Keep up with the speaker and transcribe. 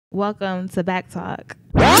Welcome to BAKTalk.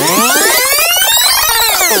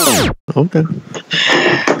 Okay.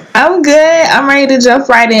 I'm good. I'm ready to jump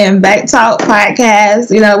right in. BAKTalk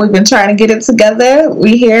podcast. You know, we've been trying to get it together.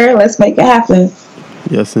 We here. Let's make it happen.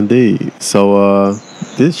 Yes, indeed. So,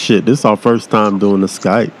 this is our first time doing the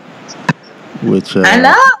Skype, which I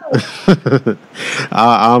know.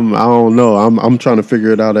 I don't know. I'm trying to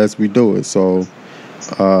figure it out as we do it. So,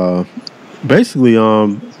 basically,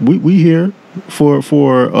 we here for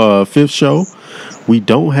fifth show. We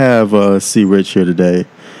don't have C Rich here today.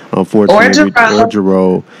 Unfortunately, or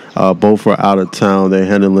Jerome, both are out of town. They're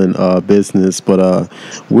handling business, but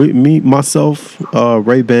myself,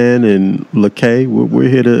 Rhea Ban, and LaKae, we're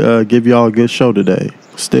here to give y'all a good show today.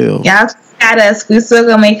 Still, Y'all got us. We still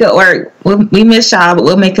gonna make it work. We miss y'all, but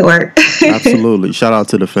we'll make it work. Absolutely. Shout out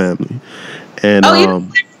to the family. And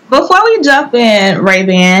before we jump in, Rhea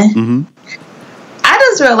Ban, I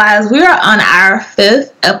just realized we are on our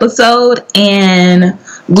 5th episode, and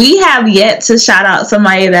we have yet to shout out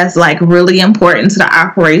somebody that's like really important to the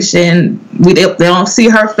operation. They don't see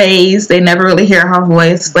her face, they never really hear her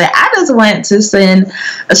voice, but I just want to send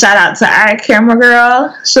a shout out to our camera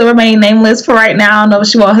girl. She'll remain nameless for right now. I don't know if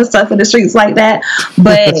she wants her stuff in the streets like that,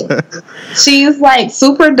 but she's like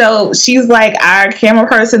super dope. She's like our camera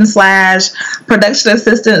person / production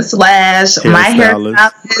assistant / my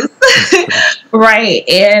hairstylist. Right.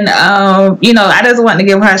 And I just want to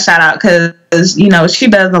give her a shout out because she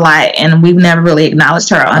does a lot, and we've never really acknowledged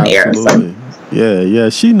her on air. So. Yeah.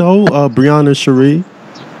 She know Brianna Cherie.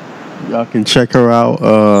 Y'all can check her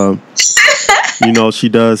out. She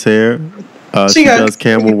does hair. She does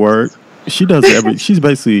camera work. She does she's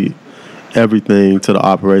basically everything to the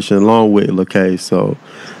operation, along with LaKae. So,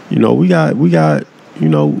 we got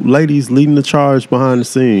ladies leading the charge behind the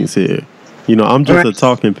scenes here. I'm just a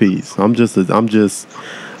talking piece. I'm just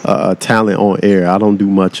a talent on air. I don't do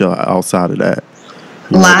much outside of that.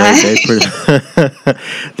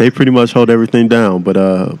 They pretty much hold everything down. But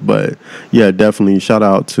yeah, definitely shout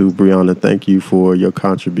out to Brianna. Thank you for your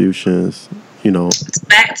contributions.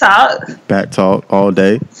 BAKTalk all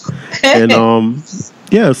day. And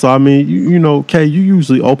yeah. So I mean, Kay, you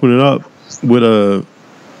usually open it up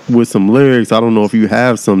with some lyrics. I don't know if you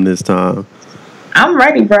have some this time. I'm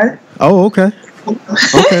ready, bro. Oh, okay.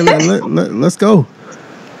 Okay, let's go.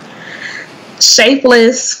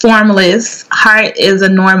 Shapeless, formless, heart is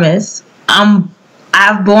enormous.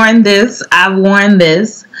 I've borne this, I've worn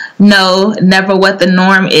this. No, never what the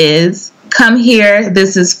norm is. Come here,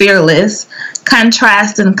 this is fearless.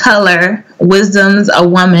 Contrast in color, wisdom's a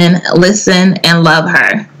woman. Listen and love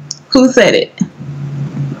her. Who said it?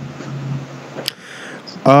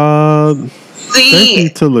 Thank you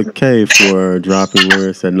to LaKae for dropping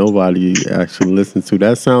lyrics that nobody actually listens to.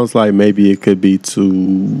 That sounds like maybe it could be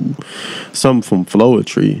to something from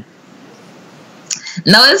Floetry.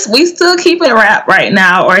 No, we still keep it rap right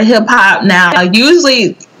now or hip hop now.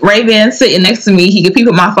 Usually Rhea Ban sitting next to me, he could peep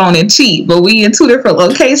at my phone and cheat, but we in 2 different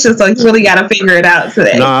locations, so you really got to figure it out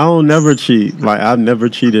today. No, I don't never cheat. Like, I've never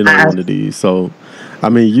cheated on one of these. So, I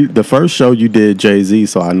mean, the first show you did Jay-Z,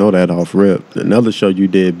 so I know that off rip. Another show you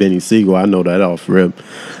did Benny Siegel, I know that off rip.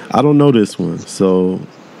 I don't know this one, so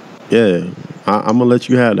yeah, I'm gonna let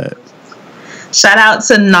you have that. Shout out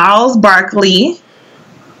to Gnarls Barkley.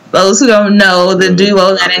 Those who don't know, the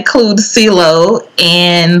duo that includes CeeLo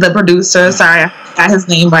and the producer. Sorry, I forgot his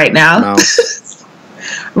name right now. Mouse.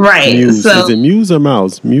 Right. Muse. So is it Muse or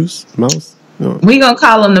Mouse? Mouse. No. We gonna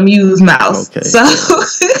call him the Muse Mouse. Okay. So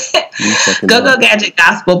go Gadget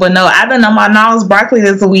Gospel. But no, I've been on my Gnarls Barkley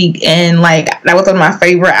this week, and that was one of my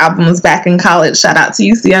favorite albums back in college. Shout out to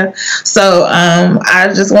UCF. So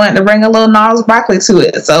I just wanted to bring a little Gnarls Barkley to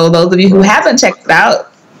it. So those of you who haven't checked it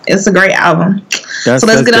out, it's a great album. That's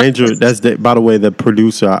Danger. By the way, the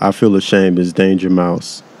producer, I feel ashamed, is Danger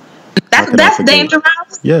Mouse. That's Danger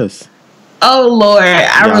Mouse? Yes. Oh Lord,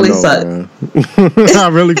 I really suck. I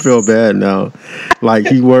really feel bad now. Like,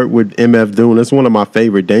 he worked with MF Doom. That's one of my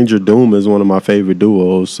favorite. Danger Doom is one of my favorite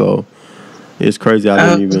duos. So it's crazy.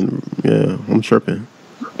 I didn't even. Yeah, I'm tripping.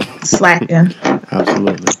 Slacking.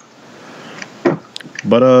 Absolutely.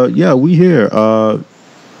 But yeah, we here.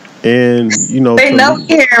 And they know we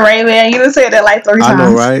here, Rhea Ban. You done said that like 3 times. I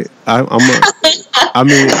know, right?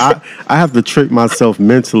 I have to trick myself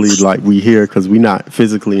mentally like we here because we not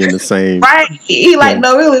physically in the same. Right? He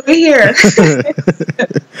no, really, we here.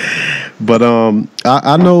 But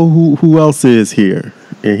I know who else is here,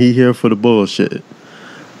 and he here for the bullshit.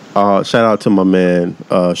 Shout out to my man,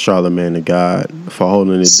 Charlamagne the God, for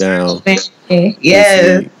holding it down.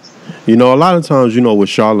 Yes. A lot of times, with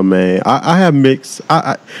Charlamagne, I have mixed,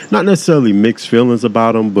 not necessarily mixed feelings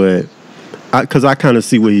about him, but because I kind of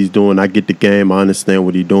see what he's doing. I get the game. I understand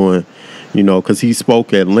what he's doing. You know, because he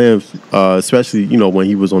spoke at length, especially, you know, when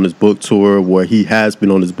he was on his book tour, where he has been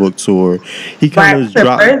on his book tour. He kind of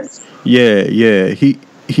dropped. Yeah.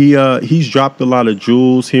 He's dropped a lot of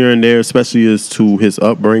jewels here and there, especially as to his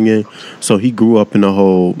upbringing. So he grew up in a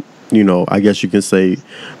whole, you know, I guess you can say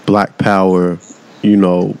Black Power, you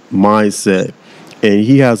know, mindset. And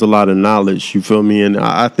he has a lot of knowledge, you feel me? And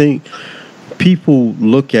I think people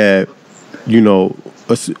look at, you know,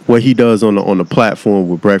 what he does on the platform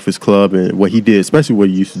with Breakfast Club and what he did, especially what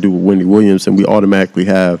he used to do with Wendy Williams, and we automatically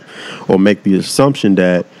have or make the assumption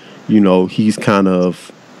that, you know, he's kind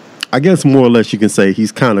of, I guess more or less you can say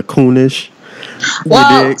he's kind of coonish.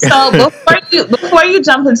 Well, so before you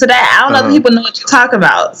jump into that, I don't know if people know what you're talking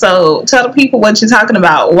about. So tell the people what you're talking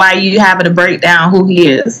about, why you having to break down who he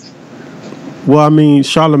is. Well, I mean,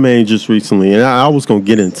 Charlamagne just recently, and I was gonna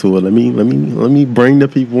get into it. Let me bring the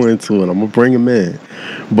people into it. I'm gonna bring them in,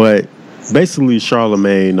 but basically,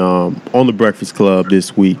 Charlamagne on the Breakfast Club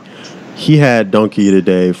this week, he had Donkey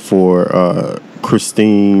today for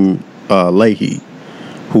Christine Leahy,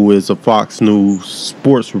 who is a Fox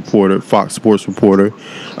Sports reporter.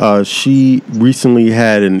 She recently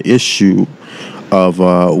had an issue of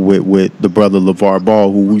with the brother LeVar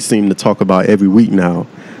Ball, who we seem to talk about every week now.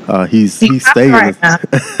 He's staying right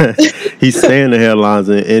he's staying in the headlines,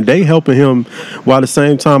 and they helping him, while at the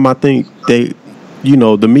same time I think they, you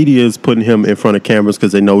know, the media is putting him in front of cameras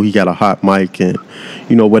because they know he got a hot mic, and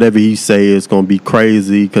you know whatever he say is going to be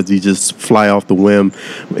crazy because he just fly off the whim.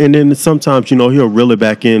 And then sometimes, you know, he'll reel it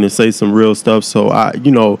back in and say some real stuff. So I,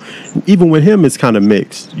 you know, even with him it's kind of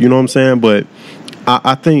mixed, you know what I'm saying? But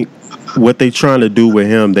I think what they trying to do with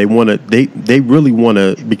him, they really want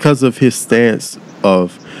to, because of his stance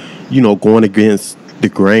of, you know, going against the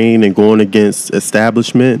grain and going against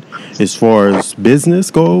establishment as far as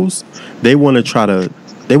business goes. They want to try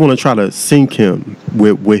to sink him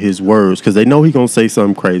with his words, because they know he's gonna say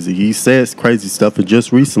something crazy. He says crazy stuff, and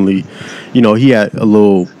just recently, you know, he had a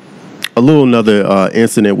little another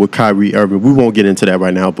incident with Kyrie Irving. We won't get into that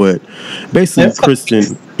right now, but basically,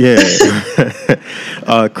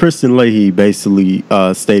 Kristen Leahy basically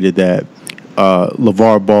stated that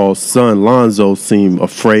LeVar Ball's son Lonzo seemed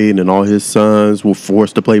afraid, and all his sons were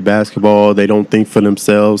forced to play basketball. They don't think for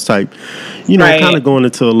themselves type, you know, kind of going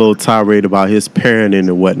into a little tirade about his parenting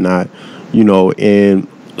and whatnot, you know. And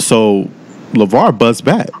so LeVar buzzed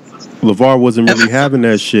back. LeVar wasn't really having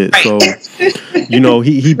that shit. So, you know,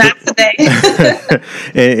 he not today.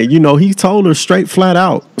 and, you know, he told her straight flat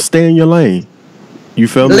out, stay in your lane. You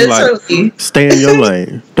feel me? Literally. Like, stay in your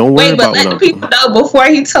lane. Don't worry about what I'm doing. Let the people know, before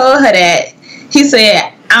he told her that, he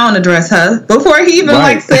said, I don't address her. Before he even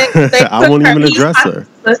said I won't even address her.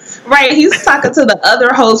 Right, he's talking to the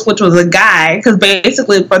other host, which was a guy, because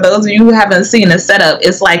basically, for those of you who haven't seen the setup,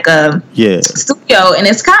 it's like a studio, and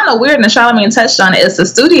it's kind of weird, and Charlamagne touched on it. It's a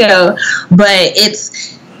studio, but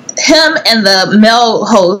it's him and the male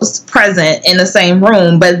host present in the same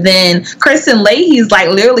room, but then Kristen Leahy's like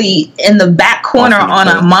literally in the back corner on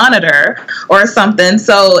a monitor or something.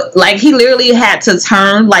 So like he literally had to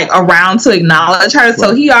turn like around to acknowledge her.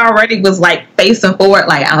 So he already was like facing forward,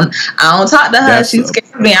 like I don't talk to her. She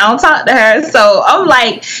scares me. I don't talk to her. So I'm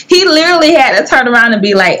like, he literally had to turn around and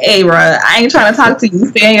be like, "Hey, bro, I ain't trying to talk to you.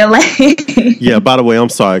 Stay in your lane." Yeah. By the way, I'm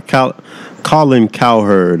sorry, Colin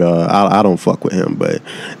Cowherd, I don't fuck with him, but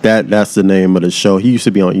that's the name of the show. He used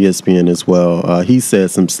to be on ESPN as well. He said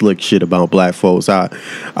some slick shit about black folks. I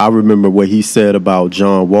remember what he said about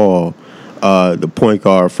John Wall, the point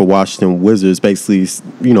guard for Washington Wizards, basically,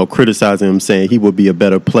 you know, criticizing him, saying he would be a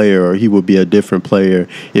better player or he would be a different player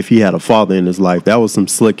if he had a father in his life. That was some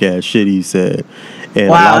slick ass shit he said. And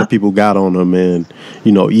a lot of people got on him, and,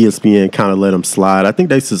 you know, ESPN kind of let him slide. I think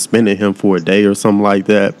they suspended him for a day or something like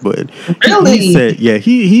that. But really?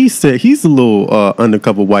 he said he's a little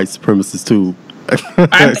undercover white supremacist too.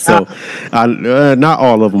 So, not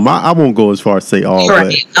all of them. I won't go as far as say all.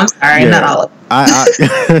 But, I'm sorry, not all of them.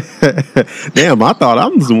 Damn, I thought I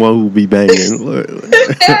was the one who would be banging.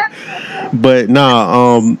 But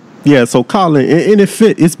nah, yeah, so Colin, and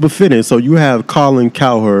it's befitting. So you have Colin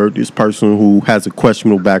Cowherd, this person who has a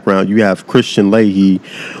questionable background. You have Kristen Leahy,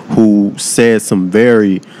 who said some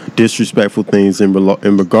very disrespectful things in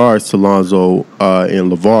regards to Lonzo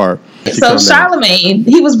and LeVar. So Charlamagne,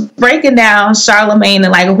 he was breaking down Charlamagne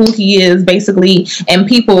and like who he is basically, and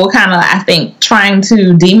people were kind of, I think, trying to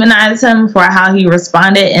demonize him for how he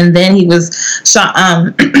responded, and then he was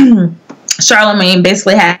Charlamagne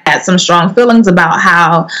basically had some strong feelings about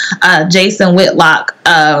how Jason Whitlock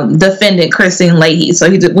defended Christine Leahy. So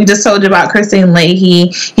we just told you about Christine Leahy.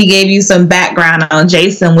 He gave you some background on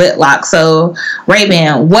Jason Whitlock. So, Rhea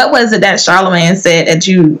Ban, what was it that Charlamagne said that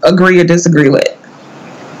you agree or disagree with?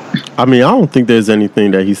 I mean, I don't think there's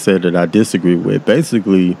anything that he said that I disagree with.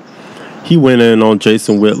 Basically, he went in on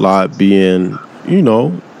Jason Whitlock being,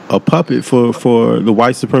 a puppet for the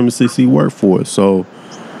white supremacy workforce. So,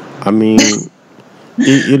 I mean,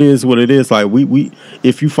 it is what it is. Like we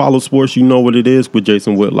if you follow sports, you know what it is with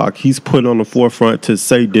Jason Whitlock. He's put on the forefront to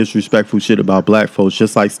say disrespectful shit about black folks,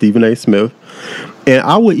 just like Stephen A. Smith. And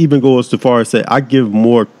I would even go as far as say I give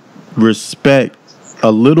more respect,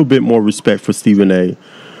 a little bit more respect for Stephen A.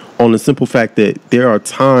 on the simple fact that there are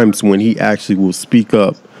times when he actually will speak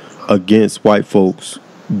up against white folks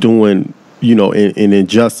doing, an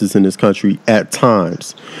injustice in this country at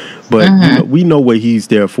times. But we know what he's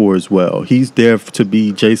there for as well. He's there to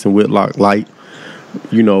be Jason Whitlock light,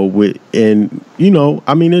 I mean,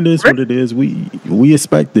 it is what it is. We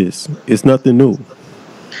expect this. It's nothing new.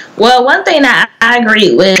 Well, one thing that I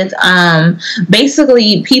agree with,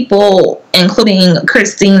 basically people, including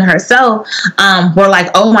Christine herself, were like,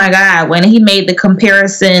 oh my God, when he made the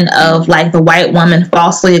comparison of like the white woman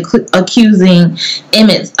falsely accusing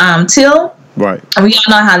Emmett Till. Right. We all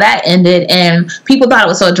know how that ended, and people thought it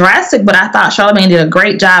was so drastic, but I thought Charlamagne did a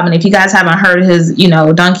great job. And if you guys haven't heard his,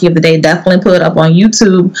 Donkey of the Day, definitely put it up on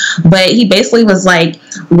YouTube. But he basically was like,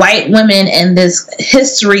 white women and this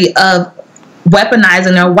history of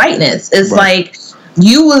weaponizing their whiteness. It's like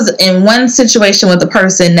you was in one situation with a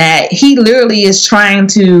person that he literally is trying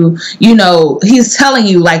to, he's telling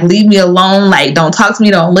you like, leave me alone, like don't talk to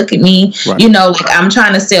me, don't look at me, like I'm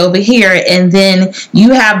trying to stay over here, and then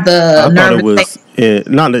you have the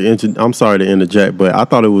nerve. I'm sorry to interject, but I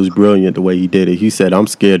thought it was brilliant the way he did it. He said, "I'm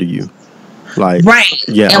scared of you." Like, right.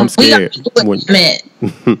 Yeah, and I'm scared.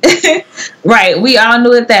 Right. We all knew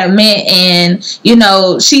what that meant.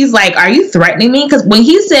 And, she's like, are you threatening me? Because when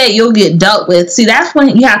he said you'll get dealt with, see, that's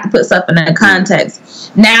when you have to put stuff in that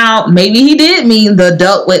context. Now, maybe he did mean the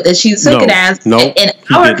dealt with that she took it as. In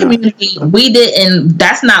our community, we didn't.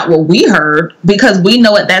 That's not what we heard, because we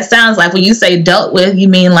know what that sounds like. When you say dealt with, you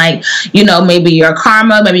mean like, maybe your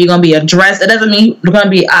karma, maybe you're going to be addressed. It doesn't mean you're going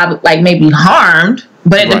to be like maybe harmed.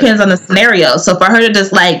 But it depends on the scenario. So for her to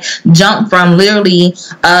just like jump from literally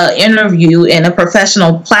interview in a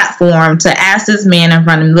professional platform to ask this man in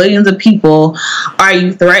front of millions of people, are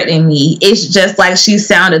you threatening me? It's just like she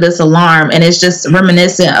sounded this alarm, and it's just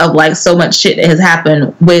reminiscent of like so much shit that has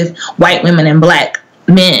happened with white women and black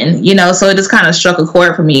men, so it just kind of struck a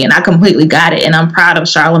chord for me, and I completely got it. And I'm proud of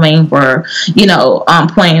Charlamagne for,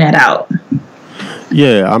 pointing that out.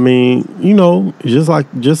 Yeah, I mean, just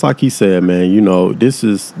like he said, man, this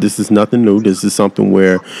is nothing new. This is something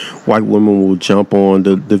where white women will jump on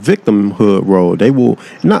the victimhood role. They will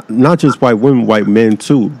not just white women, white men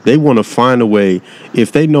too. They want to find a way.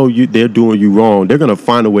 If they know they're doing you wrong, they're going to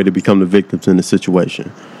find a way to become the victims in the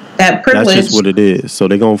situation. That privilege. That's just what it is. So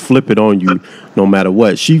they're going to flip it on you no matter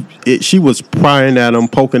what. She was prying at him,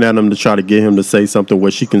 poking at him to try to get him to say something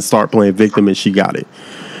where she can start playing victim, and she got it.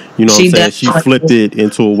 You know what I'm saying? She flipped it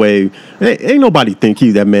into a way. Ain't nobody think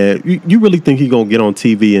he that mad. You really think he gonna get on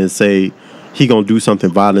TV and say he gonna do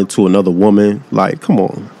something violent to another woman? Like, come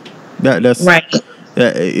on. That's right.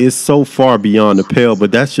 That is so far beyond the pale.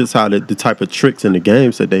 But that's just how the type of tricks in the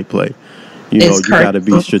games that they play. You got to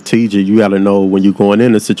be strategic. You got to know when you're going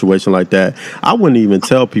in a situation like that. I wouldn't even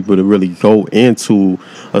tell people to really go into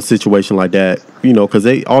a situation like that, because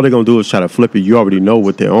all they're going to do is try to flip it. You already know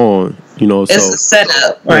what they're on, It's a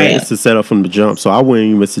setup, right? It's a setup from the jump. So I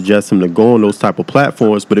wouldn't even suggest him to go on those type of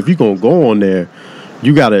platforms. But if you're going to go on there,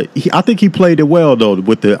 you got to... I think he played it well, though,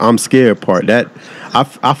 with the I'm scared part. That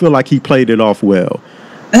I feel like he played it off well.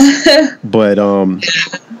 But...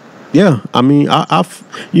 yeah, I mean, I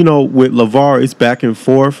with LeVar, it's back and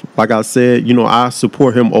forth. Like I said, I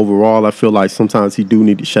support him overall. I feel like sometimes he do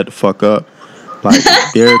need to shut the fuck up. Like,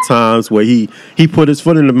 there are times where he put his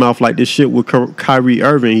foot in the mouth, like this shit with Kyrie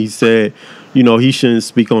Irving. He said, he shouldn't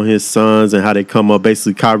speak on his sons and how they come up.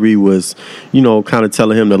 Basically, Kyrie was, kind of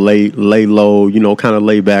telling him to lay low, kind of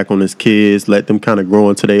lay back on his kids, let them kind of grow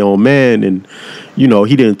into their own man. And,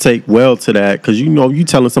 he didn't take well to that because, you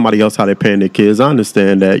telling somebody else how they're paying their kids. I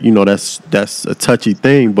understand that, that's a touchy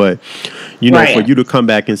thing. But, for you to come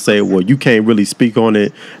back and say, well, you can't really speak on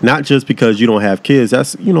it, not just because you don't have kids,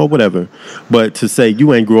 that's, whatever. But to say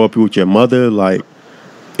you ain't grow up with your mother, like,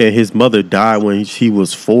 and his mother died when he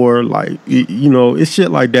was 4, like, it's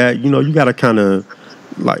shit like that. You got to kind of,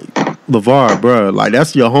 like, LeVar, bro, like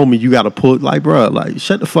that's your homie. You got to pull, like, bro, like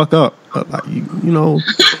shut the fuck up. Like you know,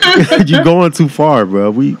 you going too far,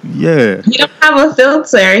 bro. He don't have a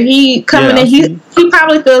filter. He coming in. He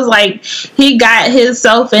probably feels like he got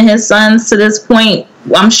himself and his sons to this point.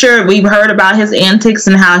 I'm sure we've heard about his antics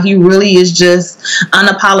and how he really is just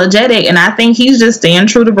unapologetic. And I think he's just staying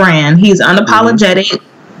true to brand. He's unapologetic. Mm-hmm.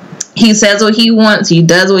 He says what he wants. He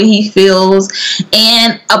does what he feels.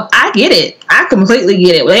 And I get it. I completely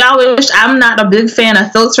get it. They always, I'm not a big fan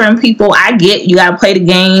of filtering people. I get you got to play the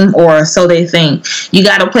game, or so they think. You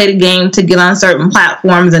got to play the game to get on certain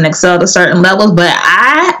platforms and excel to certain levels. But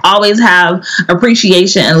I always have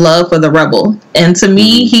appreciation and love for the rebel. And to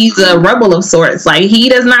me, he's a rebel of sorts. Like, he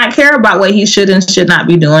does not care about what he should and should not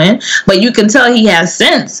be doing. But you can tell he has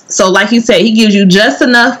sense. So like he said, he gives you just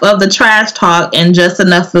enough of the trash talk and just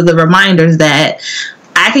enough of the reminders that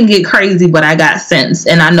I can get crazy, but I got sense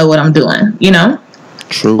and I know what I'm doing, you know?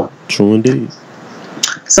 True indeed.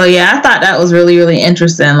 So yeah, I thought that was really, really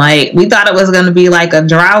interesting. Like, we thought it was going to be like a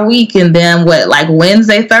dry week, and then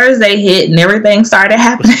Wednesday, Thursday hit and everything started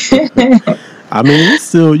happening. I mean, it's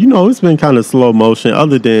still, it's been kind of slow motion,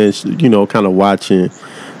 other than, kind of watching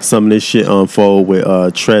some of this shit unfold with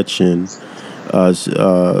Tretch and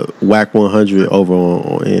Whack 100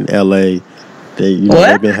 over in LA.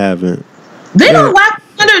 They've been having. They don't Whack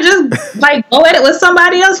 100 just go at it with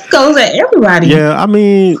somebody else. He goes at everybody. Yeah, I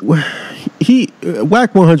mean,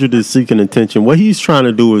 Whack 100 is seeking attention. What he's trying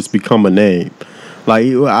to do is become a name. Like,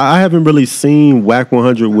 I haven't really seen Whack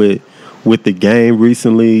 100 with the game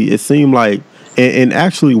recently. It seemed like, and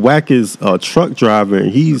actually Whack is a truck driver,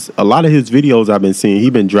 and a lot of his videos I've been seeing, he's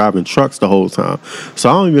been driving trucks the whole time. So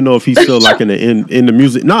I don't even know if he's still like in the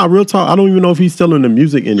music. Nah, real talk, I don't even know if he's still in the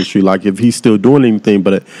music industry, like if he's still doing anything.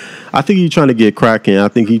 But I think he's trying to get cracking. I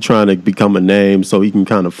think he's trying to become a name so he can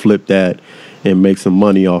kind of flip that and make some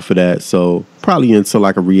money off of that. So probably into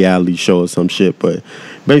like a reality show or some shit. But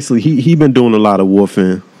basically he been doing a lot of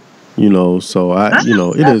woofing, so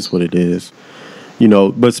it is what it is.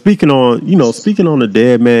 But speaking on the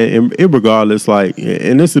dead man, and regardless, like,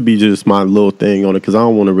 and this would be just my little thing on it, because I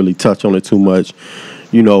don't want to really touch on it too much.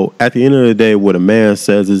 At the end of the day, what a man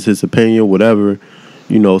says is his opinion, whatever.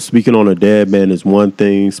 Speaking on a dead man is one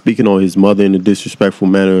thing. Speaking on his mother in a disrespectful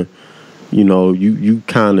manner,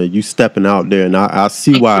 you stepping out there, and I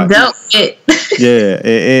see why. Yeah,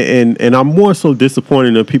 and I'm more so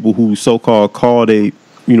disappointed in people who so-called call they,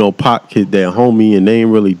 Pac kid their homie, and they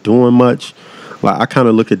ain't really doing much. Like, I kind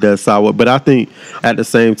of look at that side, but I think at the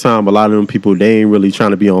same time, a lot of them people, they ain't really trying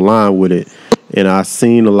to be online with it. And I've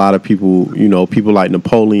seen a lot of people, people like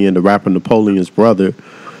Napoleon, the rapper Napoleon's brother,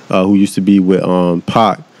 who used to be with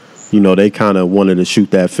Pac. They kind of wanted to shoot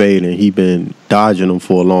that fade, and he been dodging them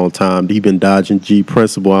for a long time. He been dodging G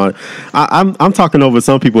Principle. I'm talking over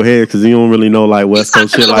some people's head because you don't really know like West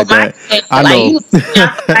Coast shit like that. I know.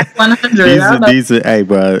 These are, hey,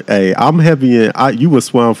 bro. Hey, I'm heavy in. You was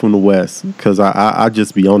swung from the West because I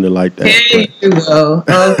just be on it like that. Here you go.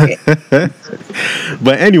 Okay.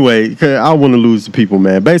 But anyway, I don't want to lose the people,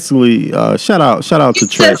 man. Basically, shout out to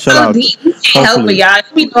Trent. Shout out. He can't help it, y'all.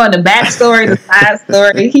 He be doing the backstory, the side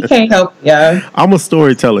story. He can't help it, y'all. I'm a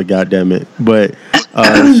storyteller, goddammit. But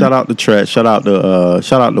shout out to Trent. Shout out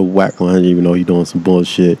to Whack 100, even though he's doing some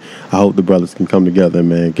bullshit. I hope the brothers can come together,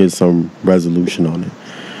 man, get some resolution on it.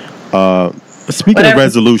 Speaking of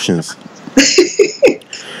resolutions,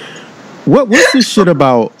 what's this shit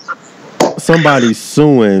about somebody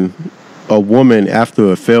suing a woman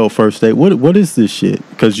after a failed first date? What is this shit?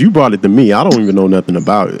 Because you brought it to me. I don't even know nothing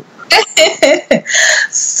about it.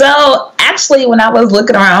 So actually, when I was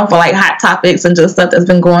looking around for like hot topics and just stuff that's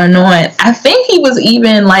been going on, I think he was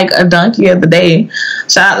even like a donkey of the day.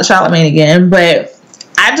 Shout out to Charlamagne again, but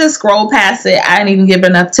I just scrolled past it. I didn't even give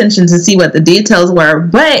enough attention to see what the details were,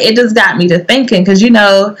 but it just got me to thinking, because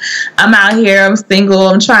I'm out here, I'm single,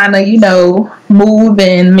 I'm trying to move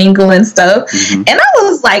and mingle and stuff. Mm-hmm. And I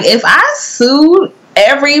was like, if I sued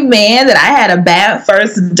every man that I had a bad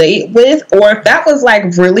first date with, or if that was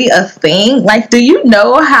like really a thing, like, do you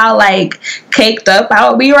know how like caked up I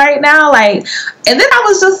would be right now? Like, and then I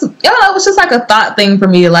was just, it was just like a thought thing for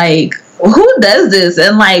me, like, who does this,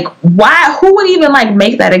 and like, why? Who would even like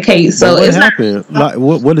make that a case? So what happened? Like,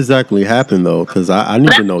 what exactly happened though? Because I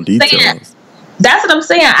need to know details. That's what I'm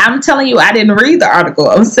saying. I'm telling you, I didn't read the article.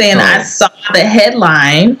 I'm saying I saw the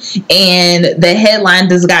headline, and the headline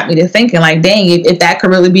just got me to thinking, like, dang, if that could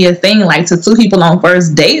really be a thing, like, to two people on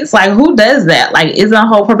first dates, like, who does that? Like, isn't the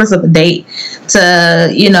whole purpose of a date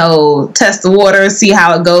to, you know, test the water, see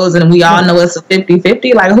how it goes, and we all know it's a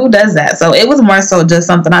 50-50? Like, who does that? So it was more so just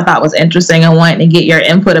something I thought was interesting and wanting to get your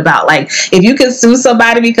input about, like, if you could sue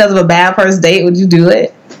somebody because of a bad first date, would you do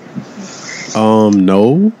it?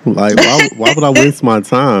 No. Like, why would I waste my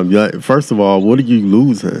time? Like, first of all, what are you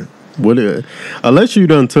losing? Unless you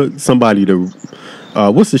done took somebody to,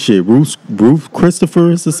 what's the shit? Ruth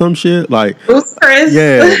Christophers or some shit? Like, Ruth Chris?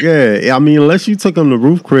 Yeah. I mean, unless you took them to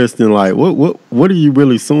Ruth Chris, then like, what are you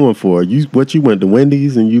really suing for? You went to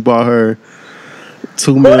Wendy's and you bought her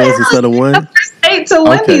 2 meals instead of one? First date to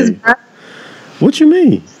Wendy's, bro. What you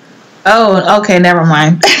mean? Oh, okay, never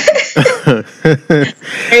mind.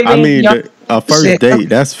 I mean, a first date,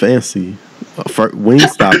 that's fancy.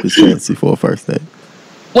 Wingstop is fancy for a first date.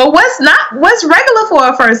 Well, what's regular for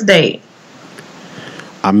a first date?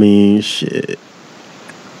 I mean, shit.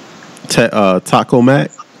 Taco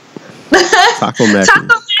Mac. Taco Mac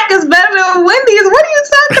is better than Wendy's. What are you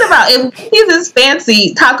talking about? If Wendy's is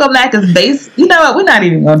fancy, Taco Mac is base. You know what? We're not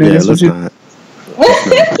even gonna do this with you. Not.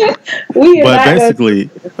 But basically,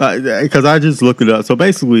 because I just looked it up. So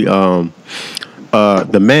basically,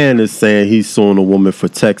 the man is saying he's suing a woman for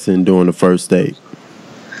texting during the first date.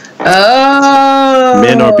 Oh.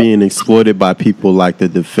 Men are being exploited by people like the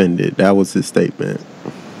defendant. That was his statement.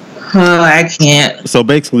 Oh, I can't. So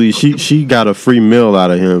basically, she got a free meal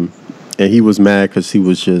out of him, and he was mad because she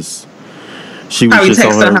was just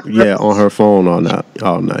on her phone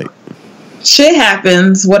all night. Shit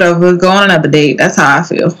happens. Whatever. Go on another date. That's how I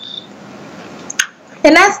feel.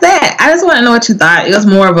 And that's that. I just want to know what you thought. It was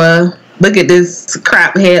more of a look at this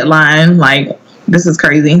crap headline. Like, this is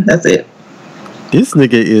crazy. That's it. This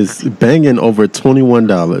nigga is banging over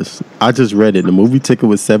 $21. I just read it. The movie ticket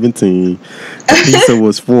was $17. The pizza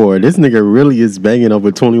was $4. This nigga really is banging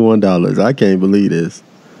over $21. I can't believe this.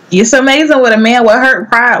 It's amazing what a man with hurt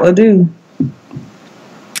pride will do.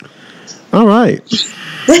 All right.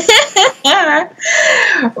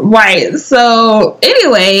 Right. So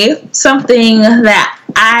anyway, something that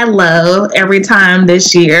I love every time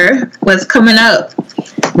this year was coming up,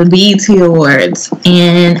 the BET Awards.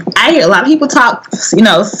 And I hear a lot of people talk,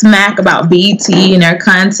 smack about BET and their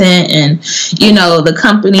content and, the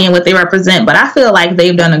company and what they represent. But I feel like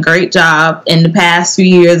they've done a great job in the past few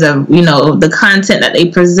years of, the content that they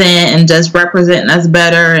present and just representing us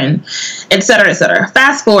better and et cetera, et cetera.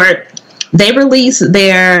 Fast forward. They released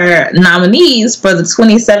their nominees for the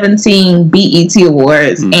 2017 BET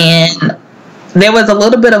Awards, and there was a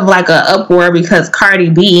little bit of like an uproar because Cardi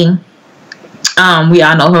B, we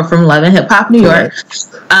all know her from Love and Hip Hop New York,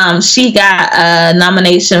 she got a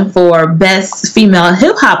nomination for Best Female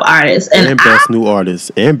Hip Hop Artist and Best New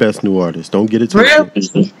Artist. Don't get it twisted.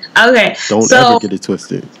 Really? Okay. Don't ever get it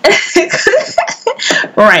twisted.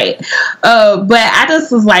 Right. But I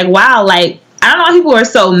just was like, wow, like, I don't know why people are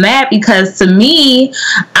so mad, because to me,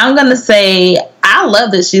 I'm going to say I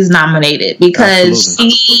love that she's nominated because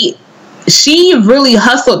she really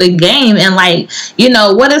hustled the game. And like,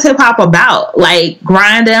 what is hip hop about? Like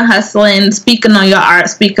grinding, hustling, speaking on your art,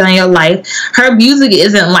 speaking on your life. Her music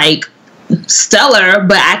isn't like stellar,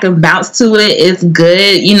 but I can bounce to it. It's good.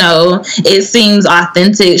 It seems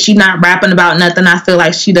authentic. She's not rapping about nothing I feel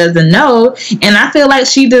like she doesn't know, and I feel like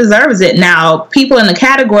she deserves it. Now, people in the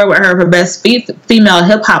category with her for best female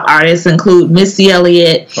hip-hop artists include Missy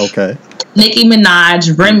Elliott, Nicki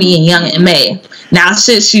Minaj, Remy, and Young M.A. Now,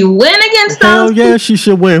 should she win against those? Hell yeah, she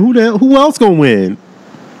should win. Who else gonna win?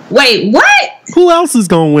 Wait, what? Who else is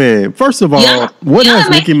gonna win? First of all, what has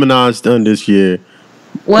Nicki Minaj done this year?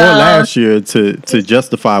 Or last year to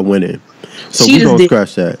justify winning. So we're going to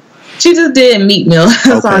scratch that. She just did Meat Mill.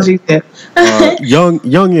 That's all she did.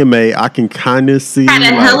 Young M.A., I can kind of see. Had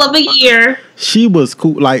a hell of a year. She was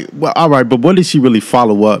cool. Like, well, all right, but what did she really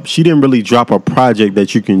follow up? She didn't really drop a project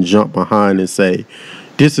that you can jump behind and say,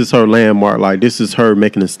 this is her landmark. Like, this is her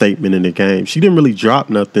making a statement in the game. She didn't really drop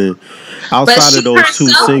nothing outside of those two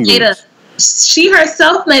singles. She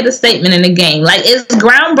herself made a statement in the game. Like, it's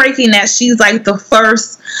groundbreaking that she's like the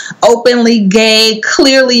first openly gay,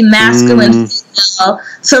 clearly masculine female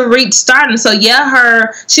to reach stardom. So yeah,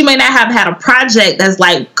 she may not have had a project that's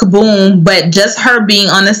like kaboom, but just her being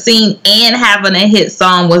on the scene and having a hit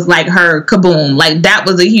song was like her kaboom. Like, that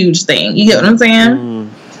was a huge thing. You get what I'm saying?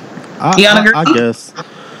 You don't agree? I guess.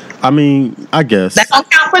 I guess. That don't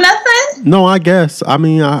count for nothing? No, I guess. I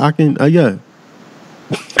can, yeah.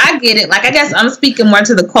 I get it. Like, I guess I'm speaking more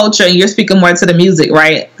to the culture and you're speaking more to the music,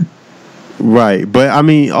 right? Right, but I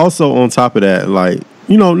mean, also on top of that, like,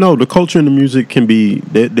 no, the culture and the music can be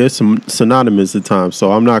there's some synonymous at times.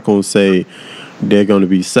 So I'm not gonna say they're gonna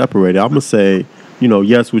be separated. I'm gonna say,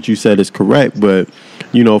 yes, what you said is correct, but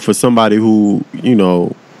for somebody who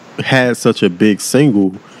had such a big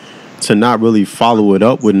single to not really follow it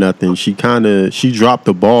up with nothing, she dropped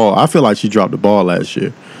the ball. I feel like she dropped the ball last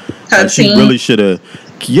year. Like she really should have.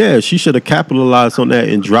 Yeah, she should have capitalized on that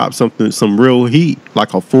and dropped some real heat,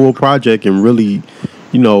 like a full project, and really,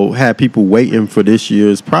 had people waiting for this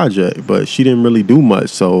year's project. But she didn't really do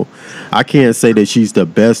much, so I can't say that she's the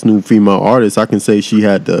best new female artist. I can say she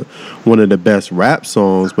had one of the best rap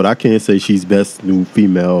songs, but I can't say she's best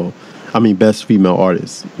female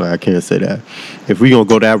artist. Like, I can't say that. If we gonna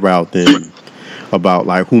go that route, then about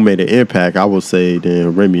like who made an impact, I would say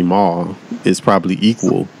then Remy Ma is probably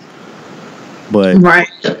equal. But right.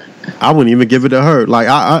 I wouldn't even give it to her. Like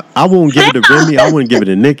I won't give it to Remy. I wouldn't give it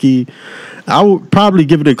to Nicki. I would probably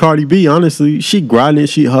give it to Cardi B. Honestly, she grinded,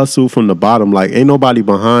 she hustled from the bottom. Like, ain't nobody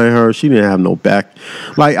behind her. She didn't have no back.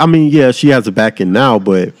 Like, I mean, yeah, she has a backing now,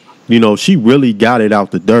 but she really got it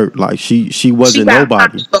out the dirt. Like she wasn't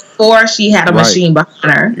nobody before she had a machine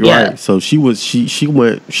behind her. Yeah. Right. So she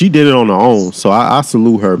did it on her own. So I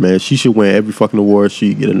salute her, man. She should win every fucking award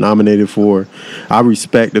she get nominated for. I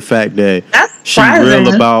respect the fact that she's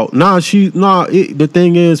real about. The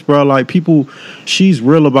thing is, bro, like she's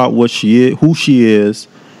real about what she is, who she is.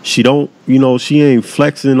 She don't, she ain't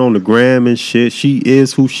flexing on the gram and shit. She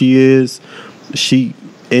is who she is.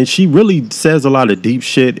 And she really says a lot of deep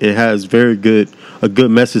shit and has a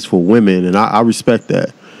good message for women, and I respect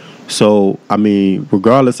that. So, I mean,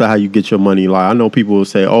 regardless of how you get your money, like, I know people will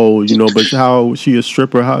say, oh, but how she a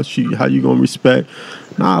stripper, how you gonna respect?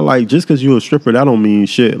 Nah, like, just because you a stripper, that don't mean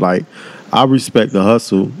shit. Like, I respect the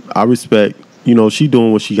hustle. I respect, she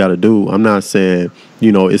doing what she got to do. I'm not saying,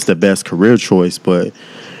 it's the best career choice, but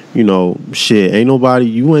shit, ain't nobody,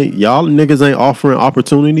 y'all niggas ain't offering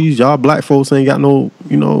opportunities. Y'all black folks ain't got no,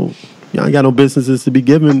 y'all ain't got no businesses to be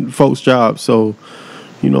giving folks jobs. So,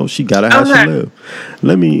 she gotta have to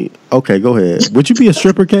live. Okay, go ahead. Would you be a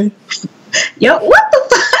stripper, Kay? Yo, what the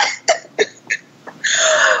fuck?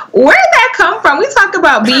 Where did that come from? We talk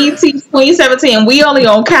about BET 2017. We only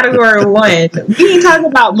on category 1. We ain't talking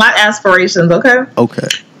about my aspirations, okay? Okay.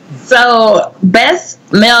 So, best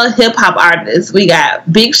male hip hop artist, we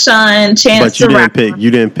got Big Sean, Chance the Rapper.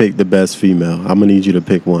 You didn't pick the best female. I'm gonna need you to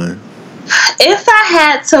pick one. If I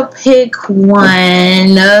had to pick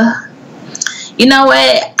one, you know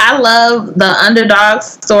what? I love the underdog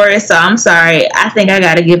story, so I'm sorry. I think I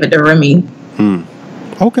gotta give it to Remy.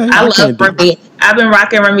 Okay. I love Remy. I've been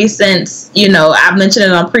rocking Remy since, I've mentioned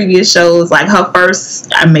it on previous shows, like her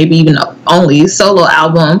first, maybe even only solo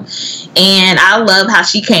album. And I love how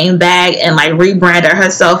she came back and like rebranded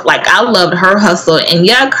herself. Like, I loved her hustle. And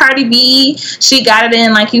yeah, Cardi B, she got it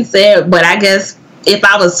in, like you said. But I guess if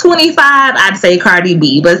I was 25, I'd say Cardi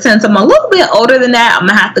B. But since I'm a little bit older than that, I'm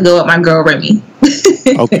gonna have to go with my girl Remy.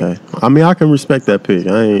 Okay. I mean, I can respect that pick.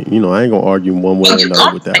 I ain't gonna argue one way or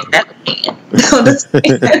another with that.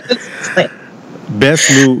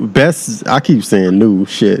 Best. I keep saying new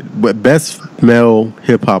shit, but best male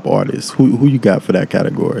hip hop artist. Who you got for that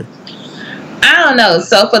category? I don't know.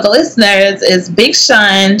 So for the listeners, it's Big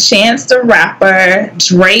Sean, Chance the Rapper,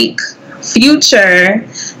 Drake, Future,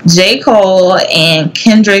 J. Cole, and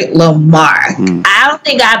Kendrick Lamar. I don't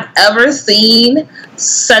think I've ever seen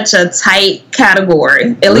such a tight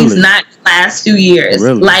category, at least not the last few years.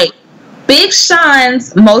 Really? Like, Big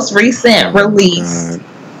Sean's most recent release.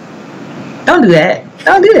 Don't do that.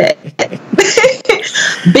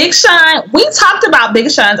 Big Sean, we talked about Big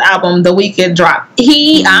Sean's album the week it dropped.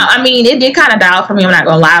 It did kind of die out for me, I'm not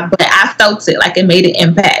gonna lie, but I felt it, like it made an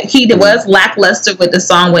impact. He was lackluster with the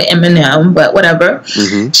song with Eminem, but whatever.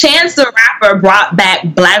 Chance the Rapper brought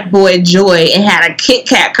back Black Boy Joy and had a Kit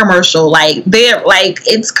Kat commercial. Like,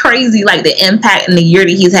 it's crazy, like the impact in the year that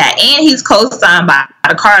he's had, and he's co-signed by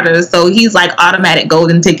the Carters, so he's like automatic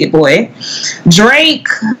golden ticket boy. Drake,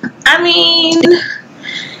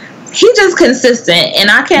 he's just consistent, and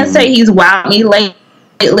I can't say he's wowed me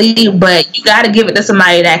lately, but you got to give it to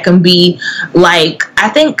somebody that can be like, I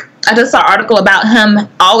think I just saw an article about him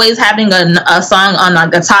always having a song on like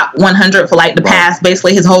the top 100 for like the past,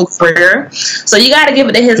 basically his whole career. So you got to give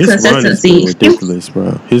it to his consistency. Run is ridiculous,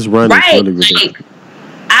 bro. His run is really ridiculous.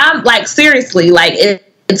 I'm like, seriously, like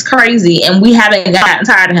it's crazy, and we haven't gotten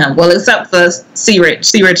tired of him. Well, except for C Rich.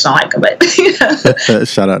 C Rich don't like him, but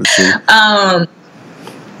shout out to C.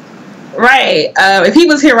 Right. If he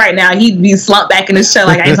was here right now, he'd be slumped back in his chair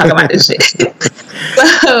like I ain't talking about this shit.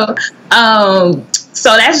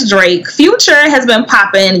 So that's Drake. Future has been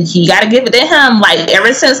popping. You got to give it to him. Like,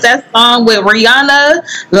 ever since that song with Rihanna,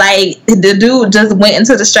 like, the dude just went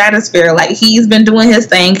into the stratosphere. Like, he's been doing his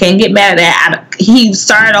thing. Can't get mad at that. He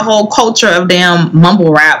started a whole culture of damn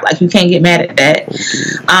mumble rap. Like, you can't get mad at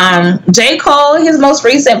that. J. Cole, his most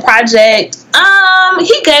recent project,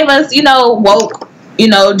 he gave us, woke.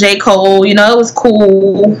 J. Cole, it was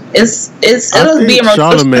cool. It'll be a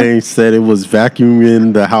Charlamagne said it was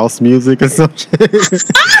vacuuming the house music or something.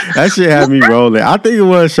 That shit had me rolling. I think it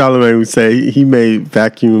was Charlamagne who said he made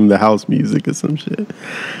vacuum the house music or some shit.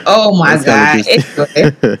 Oh my God.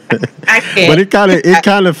 I can't. But it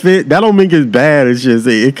kind of fit. That don't mean it's bad. It's just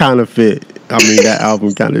it kind of fit. I mean, that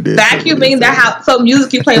album kind of did. Vacuuming the house. So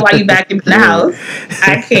music you play while you vacuum the house.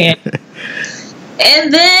 I can't.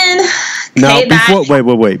 And then now,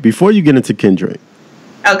 wait. Before you get into Kendrick,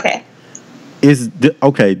 okay,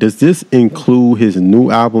 does this include his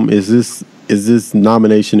new album? Is this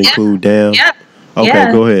nomination include Damn? Yep. Okay,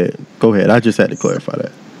 yeah. Go ahead. I just had to clarify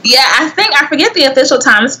that. Yeah, I forget the official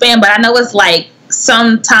time span, but I know it's like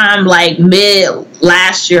sometime like mid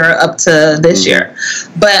last year up to this year.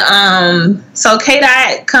 But so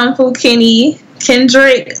K-Dot, Kung Fu Kenny,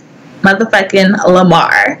 Kendrick, motherfucking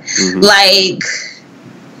Lamar, like.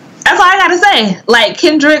 That's all I gotta say. Like,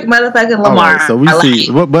 Kendrick, motherfucking Lamar. Right, so we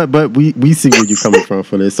see, but we see where you're coming from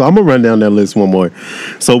for this. So I'm gonna run down that list one more.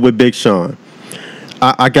 So with Big Sean,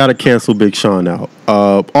 I gotta cancel Big Sean out.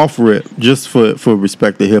 Off rip, just for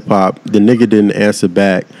respect to hip hop. The nigga didn't answer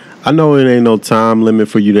back. I know it ain't no time limit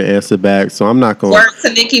for you to answer back, so I'm not gonna work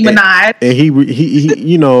to Nicki Minaj. And he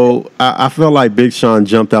I felt like Big Sean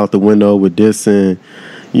jumped out the window with this and.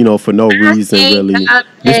 For no reason, really.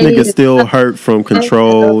 This nigga still hurt from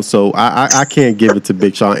Control, so I can't give it to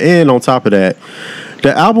Big Sean. And on top of that,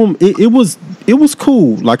 the album it was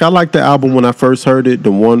cool. Like, I liked the album when I first heard it,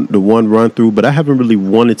 the one run through, but I haven't really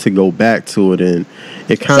wanted to go back to it, and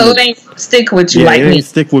it kind of so it ain't stick with you like me. It ain't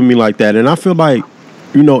stick with me like that, and I feel like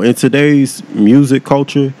in today's music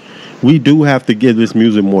culture, we do have to give this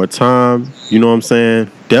music more time. You know what I'm saying?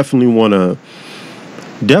 Definitely want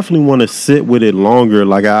to sit with it longer.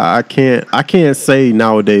 Like, I can't say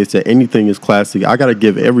nowadays that anything is classic. I gotta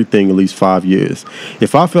give everything at least 5 years.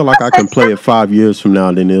 If I feel like I can play it 5 years from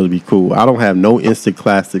now, then it'll be cool. I don't have no instant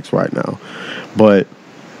classics right now. But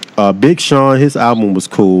Big Sean, his album was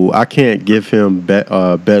cool. I can't give him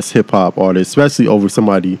best hip hop artist, especially over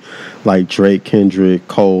somebody like Drake, Kendrick,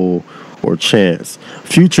 Cole, or Chance.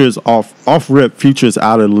 Future's off rip. Future's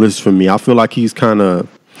out of the list for me. I feel like he's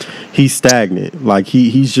stagnant. Like,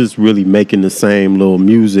 he's just really making the same little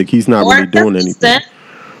music. He's not really doing anything.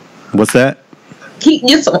 What's that?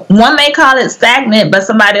 One may call it stagnant, but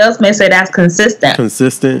somebody else may say that's consistent.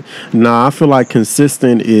 Consistent? Nah, I feel like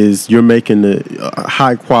consistent is you're making the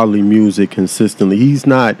high quality music consistently. He's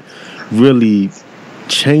not really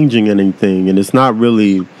changing anything, and it's not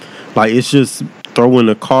really like, it's just throwing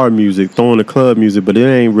the car music, throwing the club music, but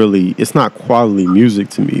it's not quality music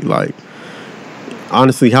to me. Like,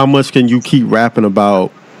 honestly, how much can you keep rapping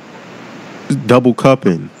about double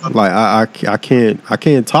cupping? Like, I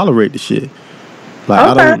can't tolerate the shit.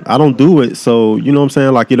 Like, okay. I don't do it. So, you know what I'm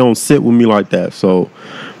saying? Like, it don't sit with me like that. So,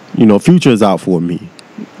 Future is out for me.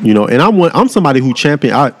 And I'm somebody who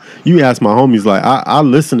champion. You ask my homies, like, I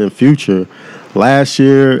listened to Future last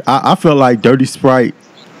year. I felt like Dirty Sprite,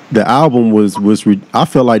 the album I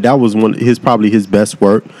felt like that was probably his best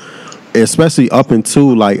work. Especially up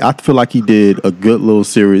into, like, I feel like he did a good little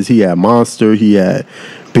series. He had Monster, he had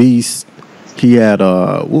Beast, he had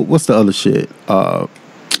what's the other shit?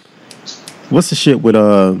 What's the shit with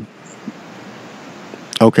okay,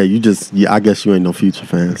 I guess you ain't no Future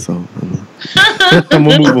fan, so I'm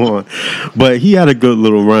gonna move on. But he had a good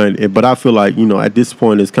little run, but I feel like, at this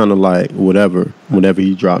point it's kind of like whatever, whenever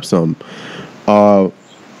he drops something.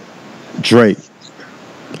 Drake,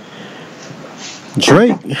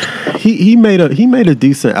 he made a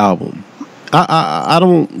decent album. I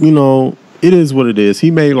don't, it is what it is.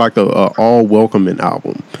 He made like a all welcoming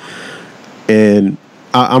album, and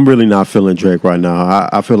I'm really not feeling Drake right now.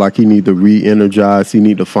 I feel like he need to re-energize. He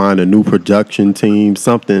need to find a new production team,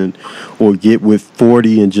 something, or get with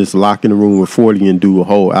 40 and just lock in the room with 40 and do a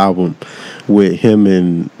whole album with him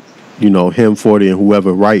and him, 40, and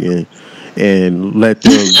whoever writing. And let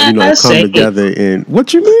them, come together and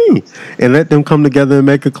what you mean? And let them come together and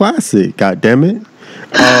make a classic. God damn it!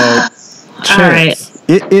 Chance.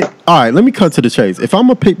 All right. Let me cut to the chase. If I'm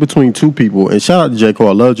gonna pick between two people, and shout out to J. Cole,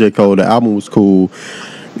 I love J. Cole. The album was cool.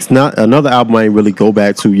 It's not another album I ain't really go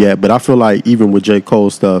back to yet, but I feel like even with J.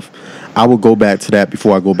 Cole stuff, I would go back to that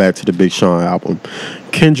before I go back to the Big Sean album.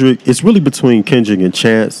 Kendrick, it's really between Kendrick and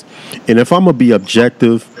Chance. And if I'm going to be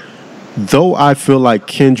objective, though I feel like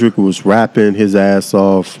Kendrick was rapping his ass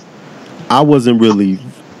off, I wasn't really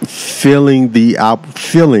feeling the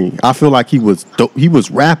feeling. I feel like he was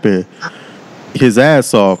rapping his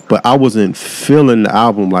ass off, but I wasn't feeling the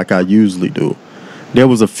album like I usually do. There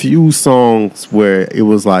was a few songs where it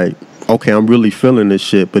was like, okay, I'm really feeling this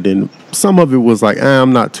shit, but then some of it was like,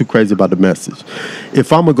 I'm not too crazy about the message.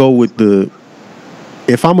 If I'm gonna go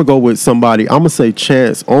with somebody, I'm gonna say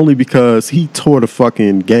Chance, only because he tore the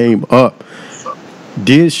fucking game up,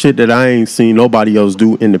 did shit that I ain't seen nobody else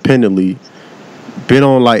do independently. Been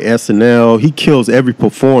on like SNL, he kills every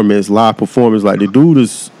performance, live performance. Like, the dude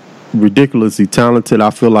is ridiculously talented.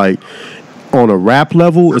 I feel like on a rap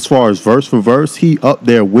level, as far as verse for verse, he up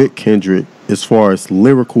there with Kendrick as far as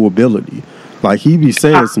lyrical ability. Like, he be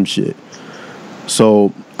saying some shit.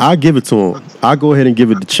 So I give it to him. I go ahead and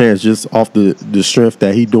give it the chance just off the strength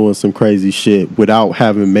that he doing some crazy shit without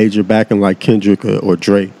having major backing like Kendrick or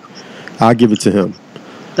Dre. I'll give it to him.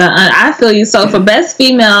 I feel you. So for Best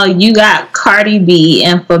Female, you got Cardi B,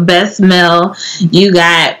 and for Best Male, you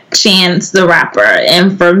got Chance the Rapper.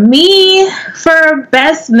 And for me, for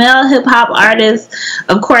Best Male Hip Hop Artist,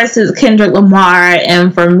 of course, it's Kendrick Lamar.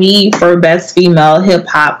 And for me, for Best Female Hip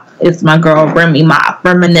Hop, it's my girl Remy Ma,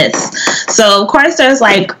 Reminisce. So of course there's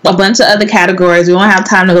like a bunch of other categories. We won't have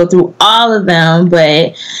time to go through all of them,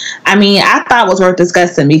 but I mean, I thought it was worth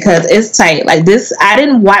discussing because it's tight. Like this, I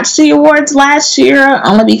didn't watch the awards last year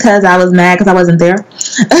only because I was mad because I wasn't there.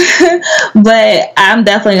 But I'm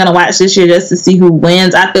definitely gonna watch this year just to see who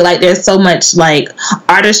wins. I feel like there's so much like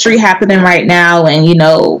artistry happening right now, and you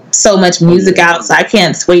know, so much music out. So I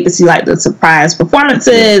can't wait to see like the surprise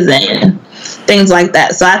performances and things like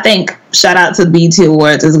that. So I think shout out to the BET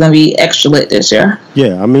Awards is going to be extra lit this year.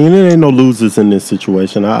 Yeah, I mean, there ain't no losers in this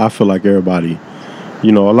situation. I feel like everybody,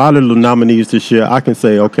 you know, a lot of the nominees this year, I can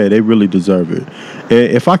say, okay, they really deserve it.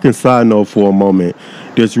 And if I can side note for a moment,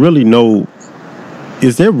 is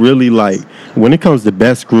there really like, when it comes to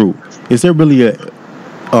best group, is there really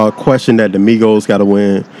a question that the Migos got to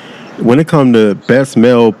win? When it comes to best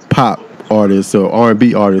male pop artist or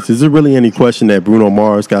R&B artist, is there really any question that Bruno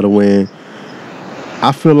Mars got to win?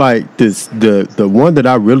 I feel like the one that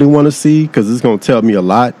I really want to see, because it's going to tell me a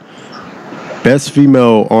lot, best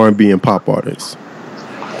female R&B and pop artist.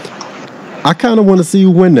 I kind of want to see who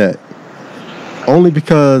win that. Only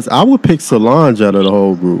because I would pick Solange out of the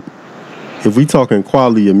whole group. If we talking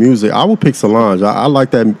quality of music, I would pick Solange. I like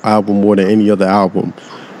that album more than any other album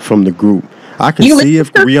from the group. I can see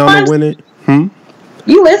if Rihanna win it.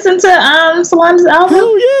 You listen to Solange's album?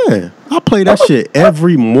 Hell yeah. I play that shit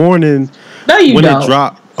every morning. No, you when don't. It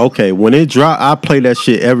drop, okay, when it drop, I play that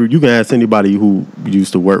shit you can ask anybody who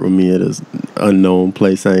used to work with me at this unknown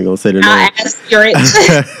place. I ain't gonna say the name. I'll ask you.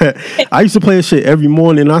 I used to play that shit every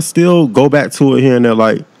morning, and I still go back to it here and there.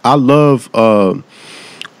 Like, I love Mad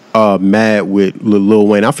with Lil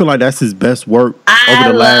Wayne. I feel like that's his best work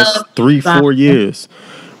over the last 3-4 years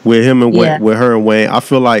with him and with her and Wayne. I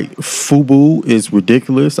feel like Fubu is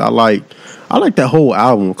ridiculous. I like that whole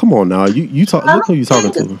album. Come on now, you talk. Look who you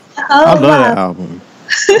talking to. I love that album.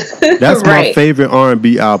 That's my favorite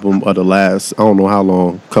R&B album of the last, I don't know how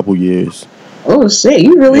long, couple years. Oh shit,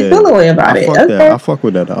 you really feel the way about it. Okay. I fuck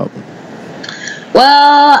with that album.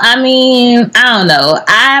 Well, I mean, I don't know.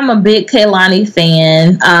 I'm a big Kehlani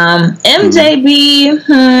fan. MJB,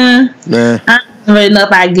 I don't really know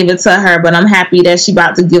if I give it to her, but I'm happy that she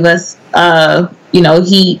about to give us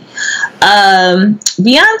heat.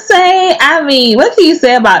 Beyonce, I mean, what can you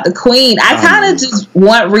say about the queen? I kind of just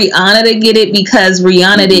want Rihanna to get it because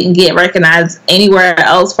Rihanna didn't get recognized anywhere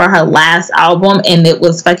else for her last album, and it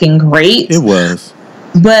was fucking great. It was.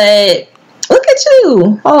 But look at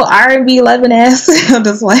you. Oh, R&B loving ass. I'm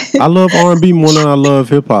just like, I love R&B more than I love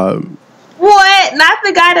hip hop. What? Not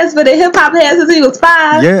the guy that's been a hip hop head since he was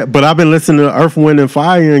 5. Yeah, but I've been listening to Earth, Wind, and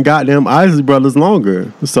Fire and goddamn Isley Brothers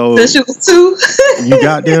longer. So since you was 2. You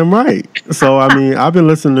goddamn right. So I mean, I've been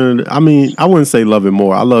listening. I mean, I wouldn't say love it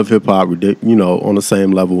more. I love hip hop, you know, on the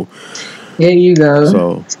same level. There you go.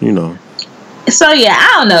 So you know. So yeah,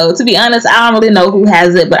 I don't know. To be honest, I don't really know who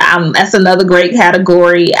has it, but that's another great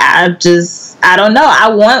category. I don't know.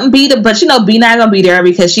 I want B but you know, B not gonna be there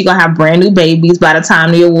because she gonna have brand new babies by the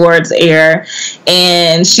time the awards air,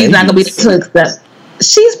 and she's not gonna be there to accept.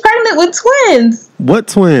 She's pregnant with twins. What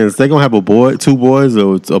twins? They gonna have a boy, 2 boys,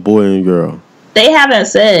 or it's a boy and a girl? They haven't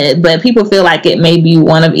said, but people feel like it may be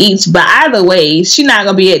one of each. But either way, she's not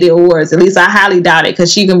gonna be at the awards. At least I highly doubt it, because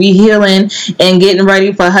she gonna be healing and getting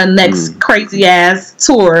ready for her next crazy ass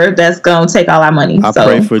tour that's gonna take all our money. I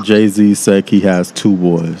pray for Jay-Z's sake. He has 2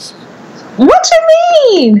 boys. What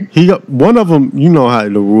you mean? He got one of them. You know how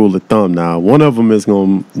the rule of thumb now. One of them is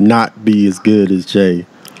gonna not be as good as Jay,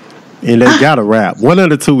 and they gotta rap. One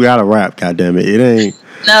of the 2 gotta rap. Goddamn it! It ain't.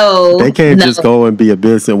 No, they can't just go and be a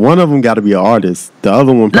business. One of them got to be an artist. The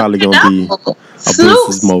other one probably gonna be a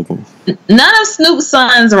business mogul. None of Snoop's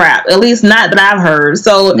sons rap, at least not that I've heard.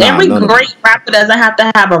 So every great rapper doesn't have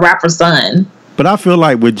to have a rapper son. But I feel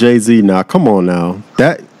like with Jay-Z now, come on now,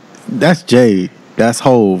 that's Jay, that's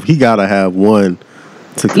Hov. He gotta have one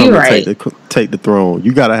to come and take the throne.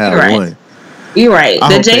 You gotta have one. You're right.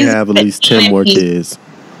 I hope they have at least 10 more kids.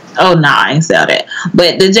 Oh, no, I ain't said that.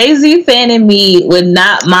 But the Jay-Z fan in me would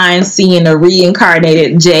not mind seeing a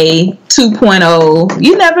reincarnated Jay 2.0.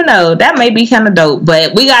 You never know. That may be kind of dope.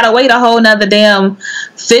 But we got to wait a whole nother damn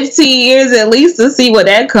 15 years at least to see what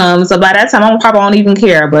that comes. So by that time, I probably won't even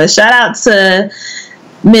care. But shout out to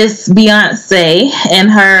Miss Beyonce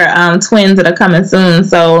and her twins that are coming soon.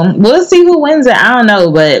 So we'll see who wins it. I don't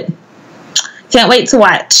know, but can't wait to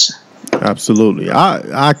watch. Absolutely.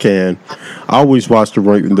 I can. I always watch the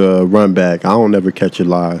run back. I don't ever catch it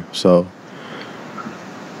live. So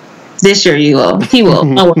this year you will. He will.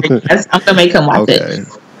 Don't worry. I'm gonna make him watch it.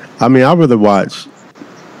 I mean, I'd rather watch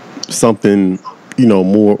something,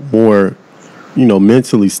 more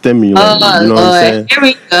mentally stimulating. You know what I'm saying? Here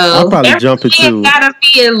we go. I'll probably jump into. Gotta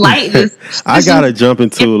be enlightened. I gotta jump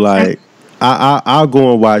into I'll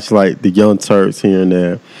go and watch like the Young Turks here and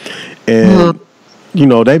there, and.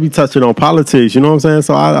 They be touching on politics, you know what I'm saying?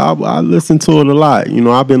 So I listen to it a lot.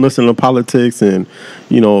 I've been listening to politics and,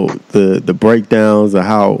 the breakdowns of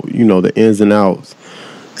how, the ins and outs.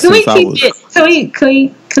 Can we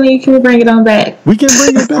bring it on back? We can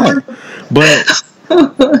bring it back. But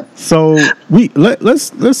so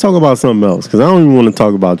let's talk about something else, because I don't even want to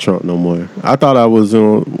talk about Trump no more. I thought I was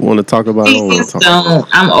want to talk about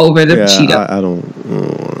I'm over the Cheeto. I don't.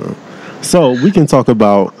 So we can talk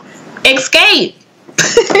about Escape.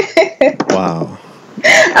 Wow.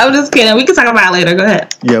 I'm just kidding. We can talk about it later. Go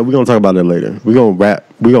ahead. Yeah, we're going to talk about it later. We're going to wrap.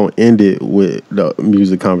 We're going to end it with the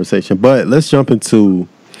music conversation. But let's jump into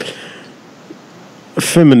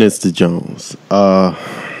Feminist Jones.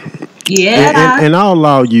 Yeah. And I'll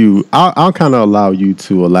allow you, I'll kind of allow you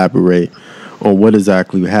to elaborate on what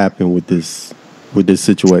exactly happened with this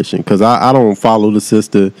situation. Because I don't follow the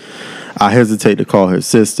sister. I hesitate to call her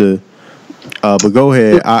sister. But go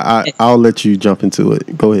ahead. I'll let you jump into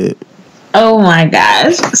it. Go ahead. Oh my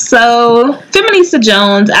gosh. So, Feminista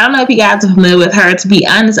Jones, I don't know if you guys are familiar with her. To be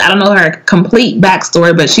honest, I don't know her complete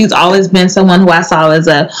backstory, but she's always been someone who I saw as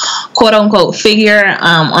a quote unquote figure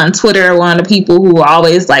on Twitter. One of the people who were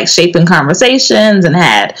always like shaping conversations and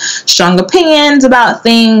had strong opinions about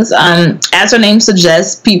things. As her name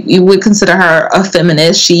suggests, you would consider her a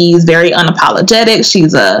feminist. She's very unapologetic.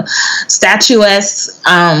 She's a statuesque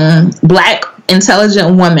black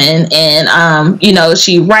intelligent woman, and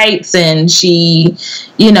she writes, and she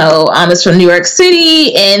is from New York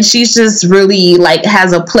City, and she's just really like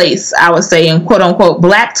has a place, I would say, in quote unquote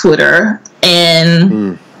black Twitter,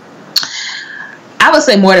 and I would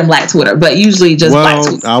say more than black Twitter, but usually just black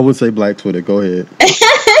Twitter. I would say black Twitter. Go ahead.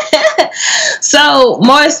 So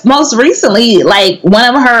most recently, like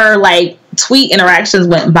one of her like tweet interactions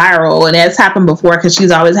went viral, and it's happened before because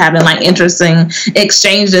she's always having like interesting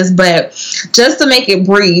exchanges. But just to make it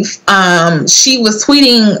brief, she was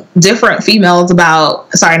tweeting different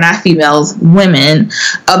women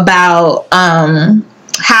about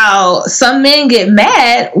how some men get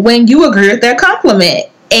mad when you agree with their compliment.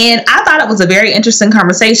 And I thought it was a very interesting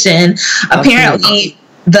conversation. Apparently,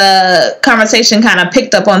 the conversation kind of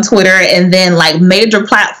picked up on Twitter, and then like major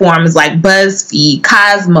platforms like BuzzFeed,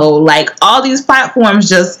 Cosmo, like all these platforms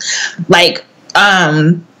just like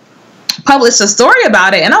published a story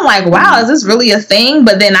about it. And I'm like, wow, is this really a thing?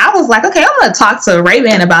 But then I was like, okay, I'm going to talk to Rhea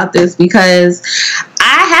Ban about this, because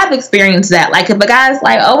I have experienced that. Like if a guy's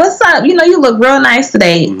like, oh, what's up? You look real nice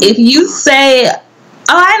today. If you say,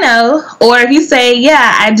 oh, I know. Or if you say,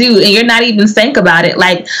 yeah, I do, and you're not even think about it,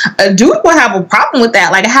 like a dude will have a problem with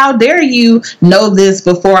that. Like, how dare you know this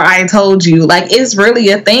before I told you? Like, it's really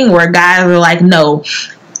a thing where guys are like, no,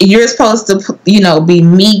 you're supposed to, be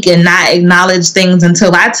meek and not acknowledge things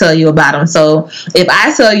until I tell you about them. So if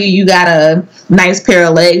I tell you you got a nice pair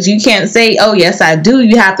of legs, you can't say, oh, yes, I do.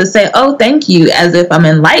 You have to say, oh, thank you, as if I'm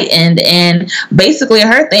enlightened. And basically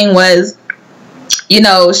her thing was,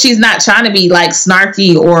 she's not trying to be like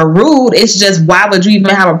snarky or rude. It's just, why would you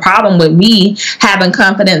even have a problem with me having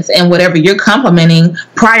confidence in whatever you're complimenting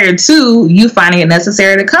prior to you finding it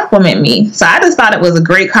necessary to compliment me? So I just thought it was a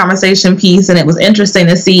great conversation piece, and it was interesting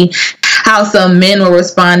to see how some men were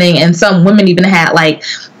responding, and some women even had like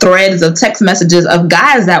threads of text messages of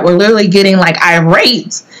guys that were literally getting like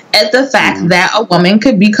irate at the fact that a woman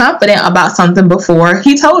could be confident about something before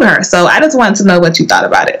he told her. So I just wanted to know what you thought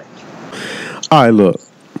about it. All right, look.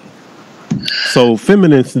 So,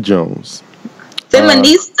 Feminista Jones.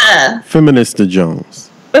 Feminista Jones.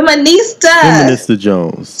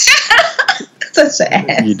 Such an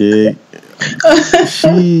ass. You did.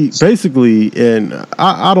 She basically, and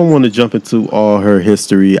I don't want to jump into all her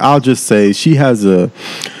history. I'll just say she's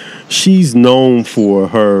known for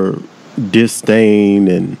her disdain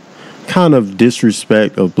and kind of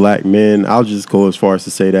disrespect of black men. I'll just go as far as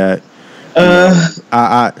to say that.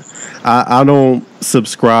 I don't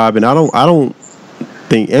subscribe, and I don't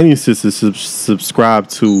think any sisters subscribe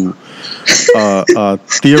to a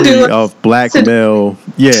theory of black male.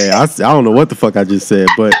 Yeah, I don't know what the fuck I just said,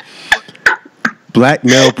 but black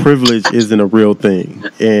male privilege isn't a real thing.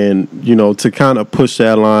 And, to kind of push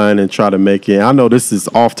that line and try to make it, I know this is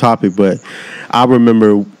off topic, but I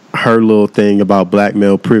remember her little thing about black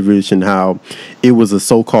male privilege and how it was a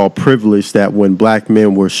so-called privilege that when black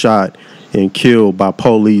men were shot and killed by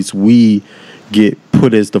police, we get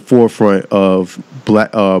put as the forefront of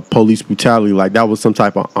black police brutality. Like that was some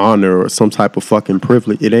type of honor or some type of fucking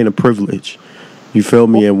privilege. It ain't a privilege. You feel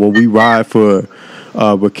me? And when we ride for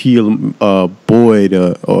Rhea Boyd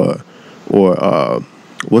or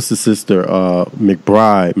what's the sister?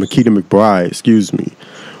 Makita McBride, excuse me.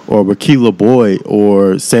 Or Rhea Boyd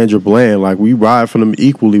or Sandra Bland, like we ride for them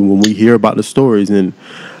equally when we hear about the stories. And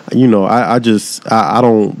I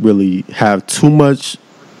don't really have too much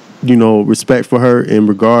respect for her in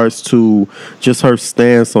regards to just her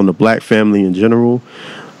stance on the black family in general.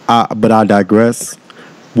 But I digress.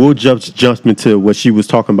 We'll jump into what she was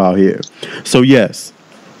talking about here. So yes,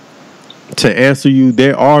 to answer you,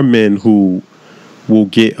 there are men who will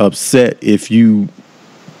get upset if you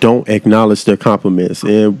don't acknowledge their compliments,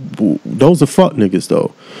 and those are fuck niggas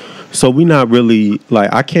though. So we not really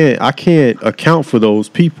like, I can't account for those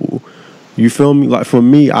people. You feel me? Like for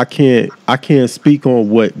me, I can't speak on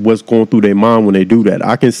what's going through their mind when they do that.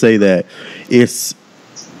 I can say that it's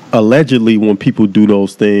allegedly when people do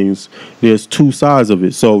those things, there's two sides of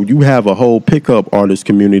it. So you have a whole pickup artist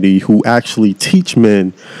community who actually teach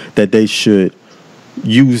men that they should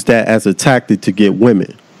use that as a tactic to get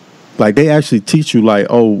women. Like they actually teach you like,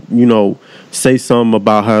 oh, say something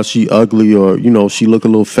about how she ugly or, she look a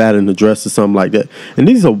little fat in the dress or something like that. And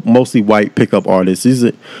these are mostly white pickup artists.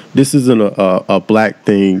 This isn't a black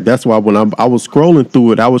thing. That's why when I was scrolling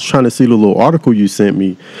through it, I was trying to see the little article you sent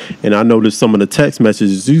me. And I noticed some of the text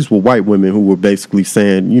messages. These were white women who were basically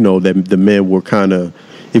saying, that the men were kind of,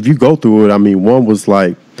 if you go through it, I mean, one was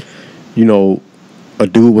like, a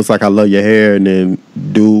dude was like, I love your hair. And then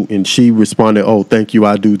she responded, oh, thank you,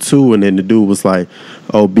 I do too. And then the dude was like,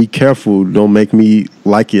 oh, be careful, don't make me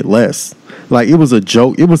like it less. Like it was a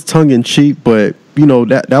joke. It was tongue in cheek, but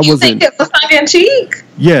that wasn't. You think it was tongue in cheek?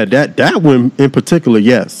 Yeah, that one in particular,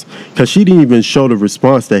 yes, because she didn't even show the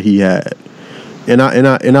response that he had, and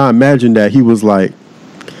I imagine that he was like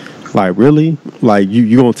really, like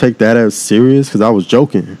you gonna take that as serious? Because I was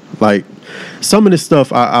joking. Like some of this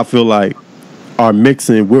stuff, I feel like are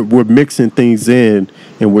mixing. We're mixing things in,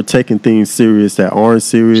 and we're taking things serious that aren't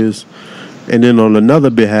serious. And then on another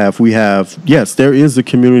behalf, we have, yes, there is a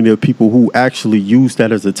community of people who actually use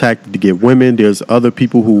that as a tactic to get women. There's other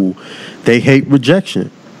people who they hate rejection,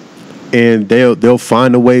 and they'll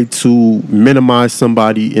find a way to minimize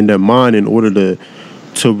somebody in their mind in order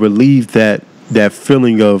to relieve that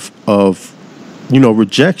feeling of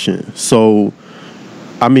rejection. So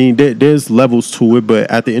I mean, there's levels to it,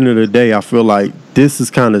 but at the end of the day, I feel like this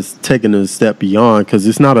is kind of taking a step beyond, because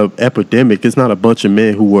it's not an epidemic. It's not a bunch of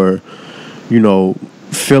men who were,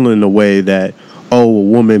 feeling the way that, oh, a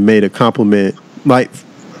woman made a compliment. Like,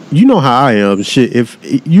 how I am. Shit, if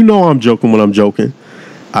I'm joking when I'm joking,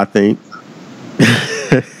 I think.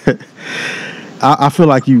 I feel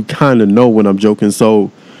like you kind of know when I'm joking.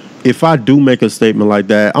 So if I do make a statement like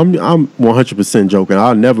that, I'm 100% joking.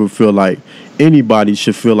 I never feel like anybody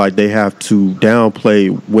should feel like they have to downplay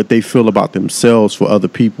what they feel about themselves for other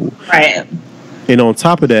people. Right. And on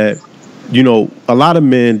top of that, a lot of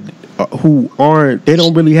men who they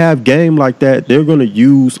don't really have game like that, they're going to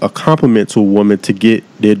use a compliment to a woman to get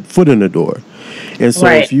their foot in the door. And so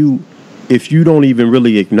if you don't even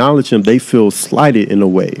really acknowledge them, they feel slighted in a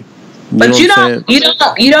way. But you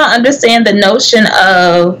don't understand the notion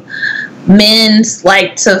of men's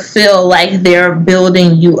like to feel like they're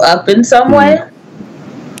building you up in some way.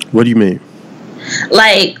 What do you mean?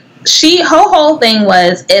 Like her whole thing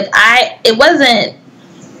was it wasn't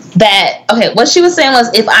that okay, what she was saying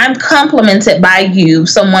was if I'm complimented by you,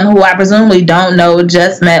 someone who I presumably don't know,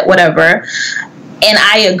 just met, whatever, and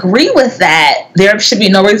I agree with that, there should be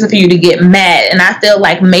no reason for you to get mad. And I feel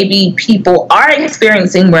like maybe people are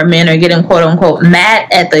experiencing where men are getting quote unquote mad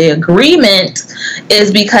at the agreement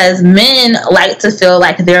is because men like to feel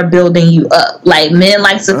like they're building you up. Like men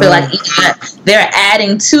like to feel like they're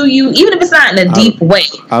adding to you, even if it's not in a deep way.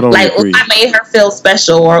 I don't like, agree. I made her feel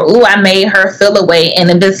special, or ooh, I made her feel a way.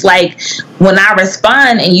 And if it's like when I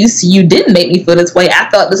respond and you see you didn't make me feel this way, I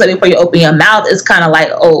felt this way before you open your mouth, it's kind of like,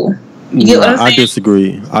 oh. You get what I'm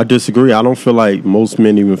saying? I disagree. I don't feel like most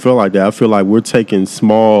men even feel like that. I feel like we're taking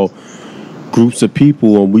small groups of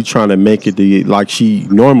people and we trying to make it like she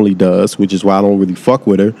normally does, which is why I don't really fuck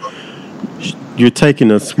with her. You're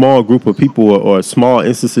taking a small group of people or small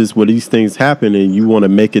instances where these things happen and you want to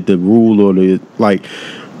make it the rule or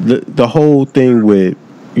the whole thing with,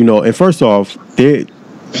 and first off, it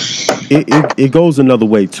goes another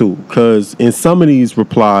way too, because in some of these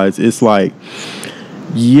replies, it's like,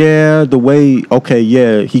 yeah, the way, okay,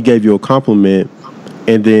 yeah, he gave you a compliment,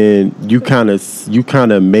 and then you kind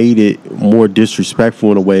of made it more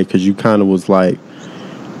disrespectful in a way because you kind of was like,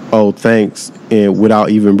 oh, thanks, and without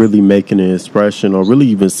even really making an expression or really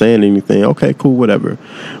even saying anything. Okay, cool, whatever.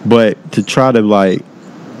 But to try to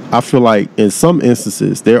I feel like in some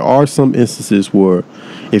instances, there are some instances where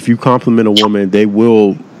if you compliment a woman, they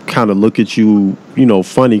will kind of look at you,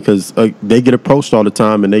 funny because they get approached all the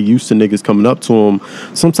time and they used to niggas coming up to them.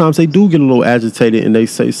 Sometimes they do get a little agitated and they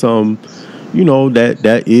say something,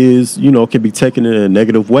 that is, can be taken in a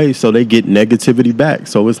negative way. So they get negativity back.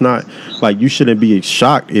 So it's not like you shouldn't be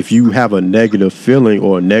shocked if you have a negative feeling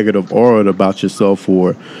or a negative aura about yourself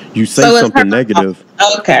or you say something negative.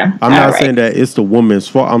 Okay. I'm not saying that it's the woman's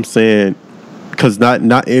fault. I'm saying because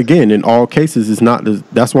not again in all cases it's not.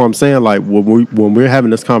 That's why I'm saying like when we're having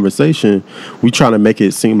this conversation, we trying to make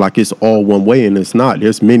it seem like it's all one way and it's not.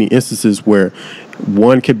 There's many instances where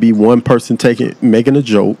one could be one person making a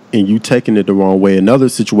joke and you taking it the wrong way. Another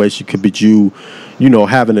situation could be you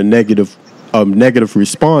having a negative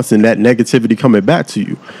response and that negativity coming back to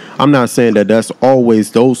you. I'm not saying that that's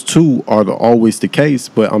always, those two are always the case,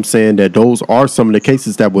 but I'm saying that those are some of the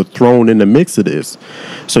cases that were thrown in the mix of this.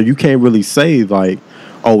 So you can't really say like,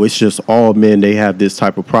 oh, it's just all men, they have this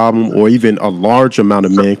type of problem, or even a large amount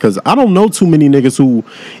of men, because I don't know too many niggas who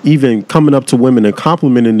even coming up to women and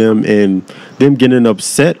complimenting them and them getting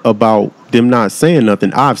upset about them not saying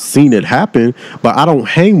nothing. I've seen it happen, but I don't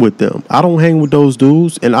hang with them. I don't hang with those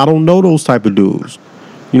dudes, and I don't know those type of dudes.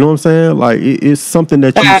 You know what I'm saying? Like, it's something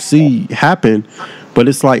that you see happen, but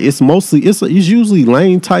it's like, it's usually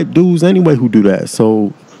lame type dudes anyway who do that.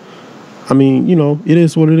 So, I mean, it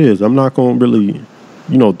is what it is. I'm not going to really,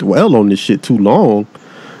 dwell on this shit too long,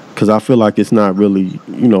 because I feel like it's not really,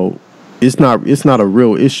 it's not a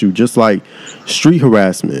real issue. Just like street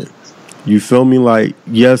harassment. You feel me? Like,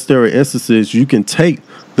 yes, there are instances you can take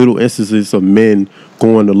little instances of men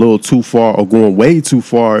going a little too far or going way too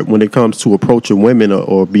far when it comes to approaching women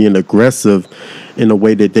or being aggressive in a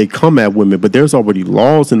way that they come at women. But there's already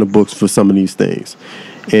laws in the books for some of these things.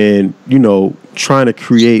 And, trying to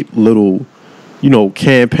create little,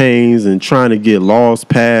 campaigns and trying to get laws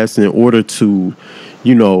passed in order to,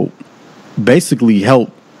 basically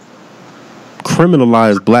help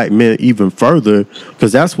criminalize black men even further,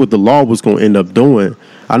 because that's what the law was going to end up doing.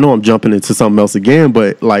 I know I'm jumping into something else again,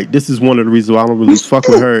 but like, this is one of the reasons why I don't really fuck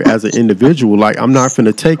with her as an individual. Like, I'm not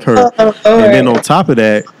finna take her. And then on top of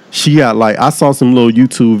that, she got like, I saw some little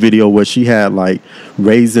YouTube video where she had like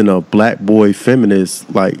raising a black boy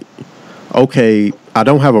feminist. Like, okay, I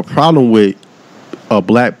don't have a problem with a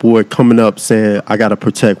black boy coming up saying I gotta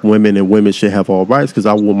protect women and women should have all rights, because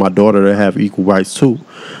I want my daughter to have equal rights too.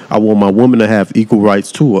 I want my woman to have equal rights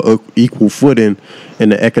too, or equal footing in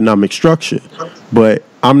the economic structure. But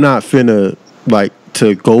I'm not finna like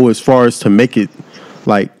to go as far as to make it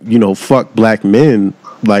like, fuck black men,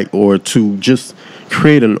 like, or to just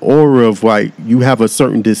create an aura of like you have a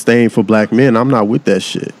certain disdain for black men. I'm not with that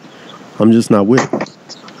shit. I'm just not with it.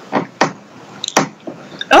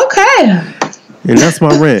 Okay. And that's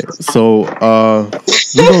my rant. So we're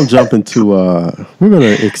gonna jump into we're gonna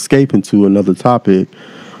escape into another topic.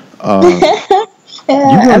 I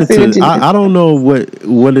don't know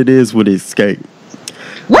what it is with escape.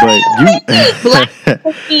 What? But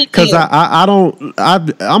you, because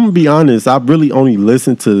I'm gonna be honest. I really only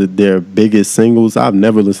listened to their biggest singles. I've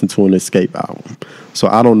never listened to an Escape album, so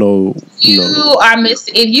I don't know. You are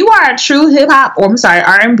missing. If you are a true hip hop, or I'm sorry,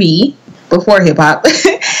 R&B before hip hop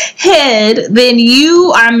head, then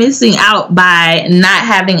you are missing out by not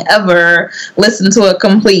having ever listened to a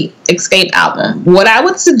complete Escape album. What I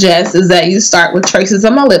would suggest is that you start with Traces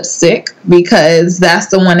on My Lipstick, because that's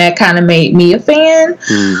the one that kind of made me a fan.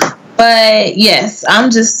 But yes, I'm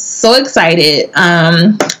just so excited.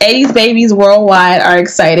 80s babies worldwide are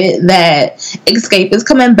excited that Escape is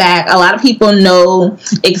coming back. A lot of people know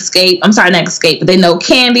Escape. I'm sorry, not Escape, but they know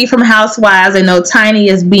Candy from Housewives. They know Tiny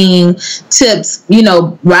as being Tip's,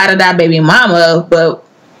 ride or die baby mama. But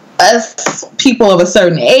us people of a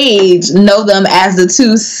certain age know them as the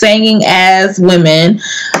two singing as women,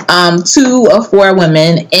 2 of 4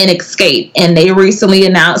 women in Escape. And they recently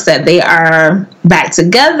announced that they are back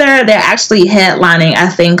together. They're actually headlining, I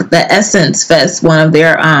think, the Essence Fest, one of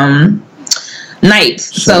their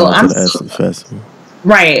nights. So I'm the Essence Festival.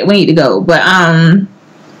 Right, we need to go. But I'm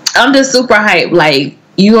just super hyped. Like,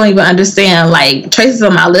 you don't even understand. Like, Traces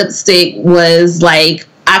on My Lipstick was like,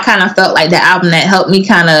 I kind of felt like the album that helped me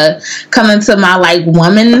kind of come into my like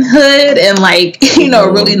womanhood and like,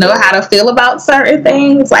 really know how to feel about certain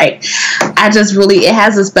things. Like, it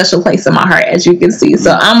has a special place in my heart, as you can see.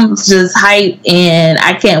 So I'm just hyped, and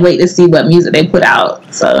I can't wait to see what music they put out.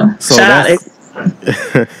 So shout out.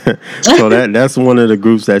 So that's one of the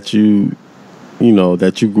groups that you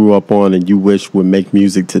grew up on and you wish would make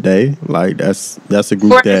music today. Like, that's a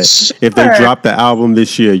group that if they drop the album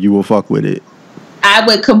this year, you will fuck with it. I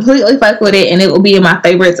would completely fuck with it, and it will be in my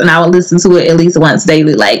favorites, and I will listen to it at least once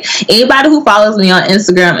daily. Like, anybody who follows me on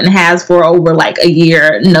Instagram and has for over like a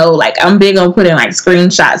year know, like, I'm big on putting like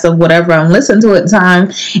screenshots of whatever I'm listening to at the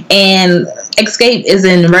time, and Escape is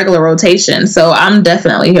in regular rotation, so I'm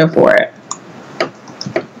definitely here for it.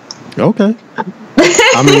 Okay.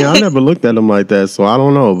 I mean, I never looked at them like that, so I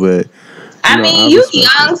don't know, but you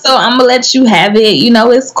young, so I'm gonna let you have it.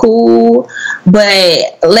 It's cool,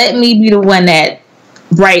 but let me be the one that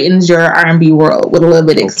brightens your R&B world with a little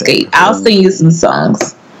bit of Escape. I'll sing you some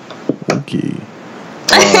songs. Okay.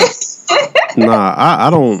 I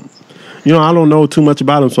don't. I don't know too much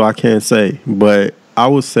about them, so I can't say. But I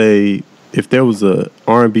would say if there was a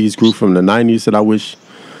R&B group from the '90s that I wish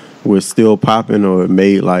was still popping or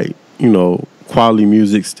made like quality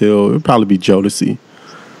music still, it'd probably be Jodeci.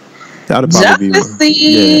 That'd probably be one.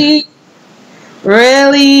 Yeah.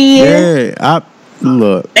 Really? Yeah.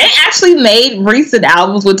 Look, they actually made recent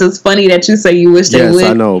albums, which is funny that you say you wish they would.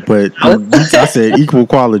 Yes, I know, but I said equal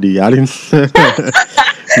quality. I didn't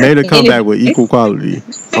made a comeback with equal quality.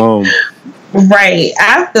 Right,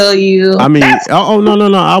 I feel you. I mean,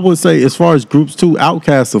 no. I would say as far as groups too,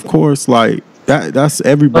 Outkast, of course, like that's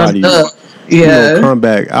everybody's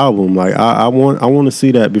comeback album. Like I want to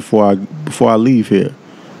see that before I leave here.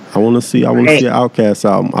 I want to see an Outkast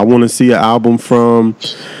album. I want to see an album from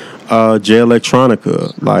Jay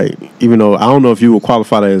Electronica. Like, even though I don't know if you would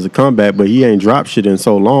qualify that as a comeback, but he ain't dropped shit in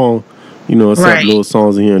so long, except little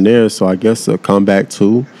songs here and there. So I guess a comeback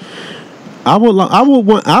too. I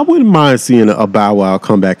wouldn't mind seeing a Bow Wow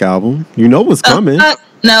comeback album. What's coming.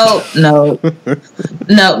 No. No.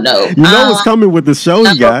 What's coming with the show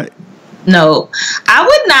he got. No, I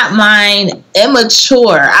would not mind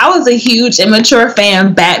Immature. I was a huge Immature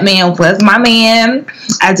fan. Batman was my man.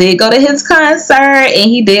 I did go to his concert,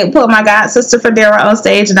 and he did put my god sister Federa on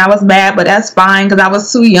stage, and I was mad, but that's fine because I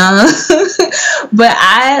was too young. But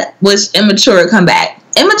I wish Immature would come back.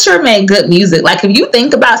 Immature made good music. Like, if you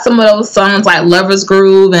think about some of those songs like Lover's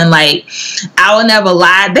Groove and like I Will Never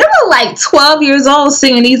Lie, they were like 12 years old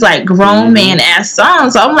singing these like grown man ass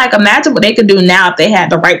songs. So I'm like, imagine what they could do now if they had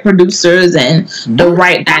the right producers and the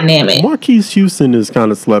right dynamic. Marquise Houston is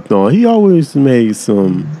kind of slept on. He always made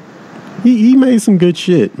some he made some good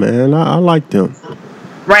shit, man. I liked him.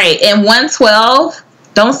 Right. And 112,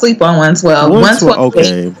 don't sleep on 112. 112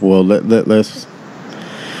 okay, well let's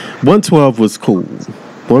 112 was cool.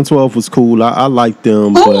 112 was cool. I liked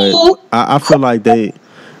them, but I feel like they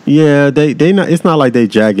not. It's not like they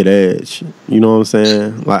Jagged Edge. You know what I'm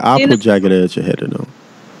saying? Like, I put Jagged Edge ahead of them.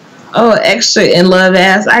 Oh, Extra and Love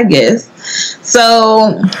Ass, I guess.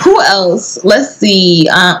 So who else? Let's see.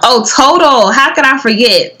 Total. How could I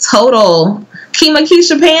forget Total? Kima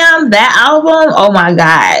Keisha Pam, that album, oh my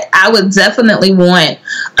god, I would definitely want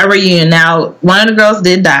a reunion. Now, one of the girls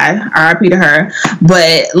did die, RIP to her,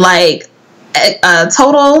 but like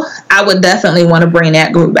Total, I would definitely want to bring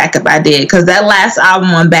that group back if I did, because that last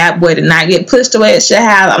album on Bad Boy did not get pushed the way it should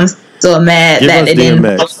have. I'm still mad that it didn't.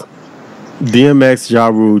 DMX, Ja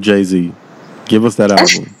Rule, Jay-Z. Give us that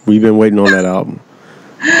album. We've been waiting on that album.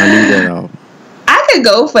 I need that album. I could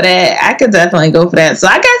go for that. I could definitely go for that. So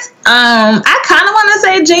I guess I kind of want to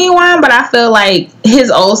say Genuine, but I feel like his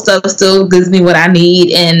old stuff still gives me what I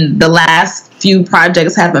need, and the last few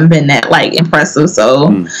projects haven't been that like impressive. So,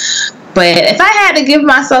 but if I had to give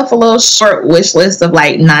myself a little short wish list of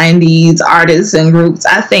like 90s artists and groups,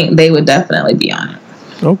 I think they would definitely be on it.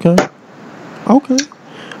 Okay.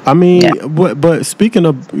 I mean, but speaking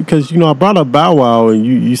of, because I brought up Bow Wow, and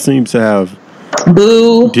you seem to have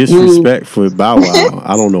disrespect for Bow Wow.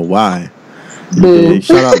 I don't know why. Yeah,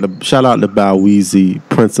 shout out to Bow Weezy,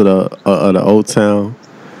 Prince of the Old Town,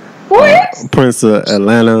 Prince of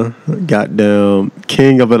Atlanta, goddamn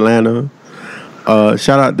King of Atlanta.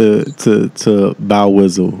 Shout out to Bow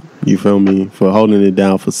Wizzle. You feel me, for holding it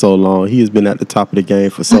down for so long. He has been at the top of the game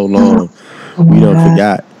for so long. We don't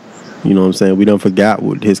forgot. You know what I'm saying? We don't forgot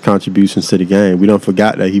what his contributions to the game. We don't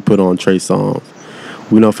forgot that he put on Trey Songz.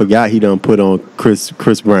 We don't forgot he done put on Chris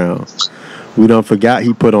Brown. We don't forgot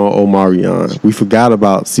he put on Omarion. We forgot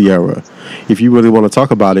about Sierra. If you really want to talk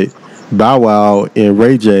about it, Bow Wow and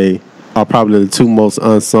Ray J are probably the two most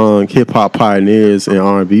unsung hip-hop pioneers and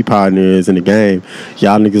R&B pioneers in the game.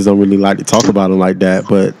 Y'all niggas don't really like to talk about them like that,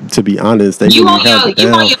 but to be honest, they really held it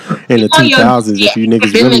down in the 2000s if you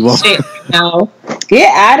niggas really want.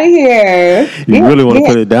 Get out of here. You really want to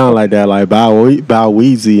put it down like that, like Bow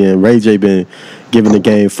Weezy and Ray J been giving the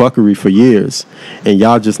game fuckery for years, and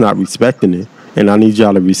y'all just not respecting it, and I need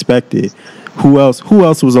y'all to respect it. Who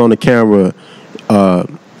else was on the camera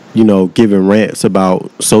giving rants about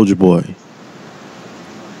Soulja Boy?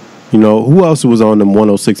 Who else was on them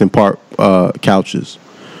 106 and Park couches?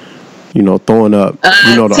 Throwing up,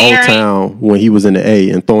 the Old Town when he was in the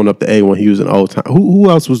A, and throwing up the A when he was in Old Town. Who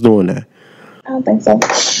else was doing that? I don't think so.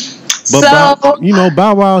 But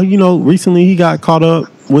Bow Wow, recently he got caught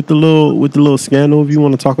up with the little scandal. If you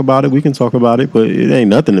want to talk about it, we can talk about it, but it ain't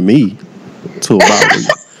nothing to me. Go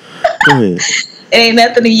ahead. It ain't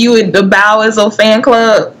nothing to you and the Bow Wizzle fan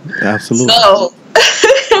club. Absolutely. So,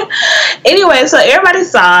 anyway, so everybody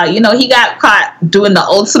saw, he got caught doing the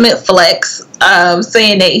ultimate flex,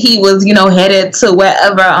 saying that he was, headed to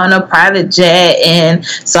wherever on a private jet, and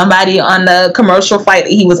somebody on the commercial flight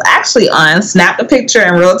that he was actually on snapped a picture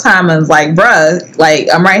in real time and was like, bruh, like,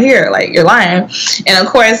 I'm right here, like, you're lying. And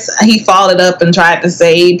of course, he followed up and tried to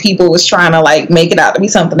say people was trying to, like, make it out to be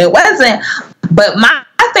something it wasn't. But my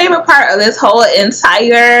favorite part of this whole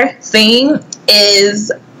entire thing is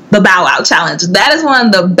the Bow Wow challenge. That is one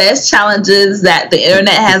of the best challenges that the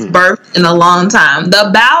internet has birthed in a long time. The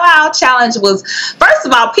Bow Wow challenge was, first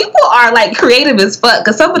of all, people are like creative as fuck,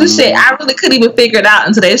 because some of the shit I really couldn't even figure it out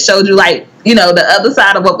until they showed you like, the other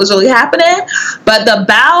side of what was really happening. But the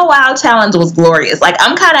Bow Wow challenge was glorious. Like,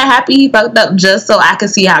 I'm kind of happy he fucked up just so I could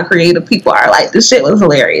see how creative people are. Like, this shit was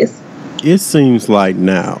hilarious. It seems like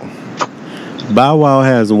now Bow Wow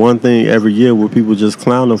has one thing every year where people just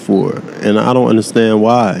clown him for it, and I don't understand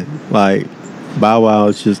why. Like, Bow Wow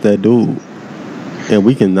is just that dude, and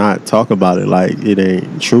we cannot talk about it like it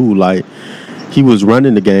ain't true. Like, he was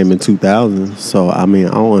running the game in 2000, so I mean,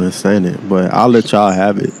 I don't understand it, but I'll let y'all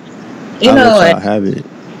have it.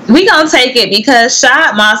 We gonna take it because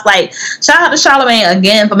Shad Moss, like, shout out to Charlemagne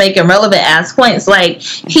again for making relevant ass points. Like,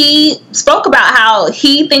 he spoke about how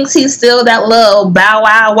he thinks he's still that little Bow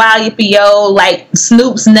Wow yippee yo, like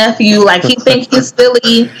Snoop's nephew. Like, he think he's still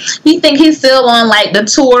on like the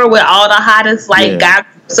tour with all the hottest guys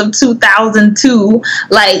of 2002.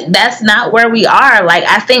 Like, that's not where we are. Like,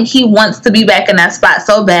 I think he wants to be back in that spot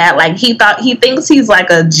so bad. Like, he thinks he's like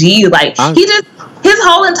a G. Like, his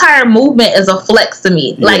whole entire movement is a flex to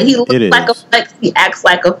me. Like, he looks like a flex. He acts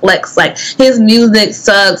like a flex. Like, his music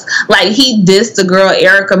sucks. Like, he dissed the girl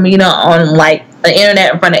Erica Mena on like the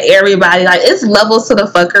internet in front of everybody. Like, it's levels to the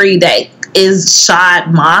fuckery that is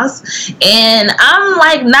Shad Moss, and I'm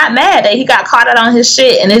like not mad that he got caught out on his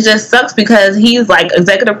shit, and it just sucks because he's like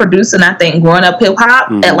executive producing, I think, Growing Up Hip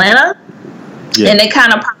Hop Atlanta. Yeah. And they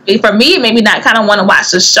kind of probably, for me, maybe not kind of want to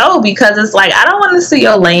watch the show because it's like, I don't want to see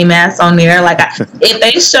your lame ass on there. Like, if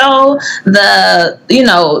they show the,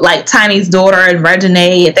 like Tiny's daughter and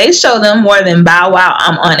Reginae, if they show them more than Bow Wow,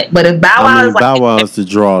 I'm on it. But if Bow Wow is like, Bow Wow is the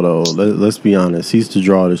draw though. Let's be honest, he's the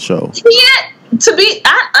draw of the show. Yeah. To be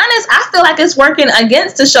honest, I feel like it's working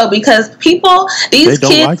against the show because these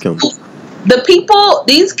kids like him. the people,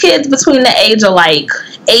 these kids between the age of like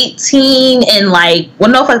 18 and like, well,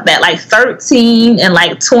 no, fuck that, like 13 and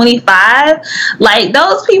like 25, like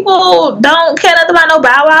those people don't care nothing about no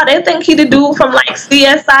Bow Wow. They think he the dude from like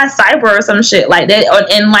CSI Cyber or some shit like that,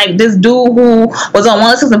 and like this dude who was on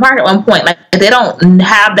 106 Park at one point. Like they don't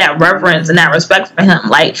have that reverence and that respect for him.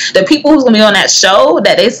 Like the people who's gonna be on that show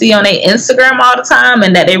that they see on their Instagram all the time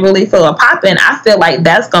and that they really feel a popping, I feel like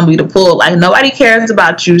that's gonna be the pull. Like nobody cares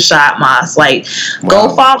about you, Shot Moss. Like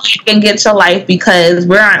go fall back and get your life, because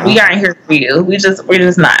we aren't here for you. We're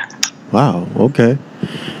just not. Wow. Okay.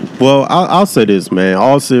 Well, I'll say this, man.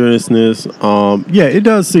 All seriousness, yeah, it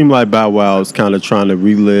does seem like Bow Wow is kind of trying to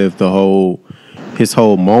relive his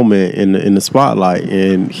whole moment in the spotlight,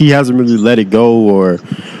 and he hasn't really let it go or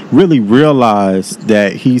really realized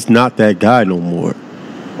that he's not that guy no more.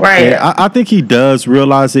 Right. And I think he does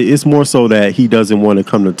realize it. It's more so that he doesn't want to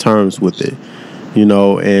come to terms with it. You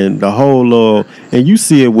know, and the whole and you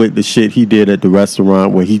see it with the shit he did at the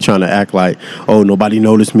restaurant where he trying to act like, oh, nobody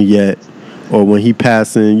noticed me yet. Or when he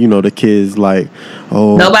passing, you know, the kids like,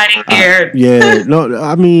 oh, nobody cared. Yeah, no,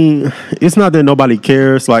 I mean, it's not that nobody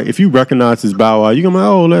cares. Like, if you recognize his Bow Wow, you're gonna be like,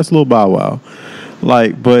 oh, that's little Bow Wow.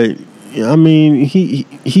 Like, but I mean,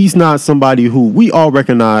 he's not somebody who we all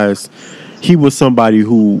recognize. He was somebody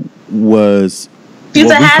who was. He's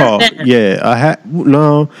a has-been.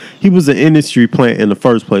 No, he was an industry plant in the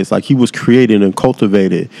first place. Like, he was created and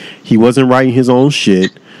cultivated. He wasn't writing his own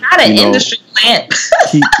shit. Not an industry plant.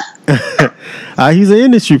 He's an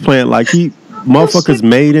industry plant. Like, motherfuckers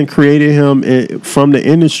made and created him from the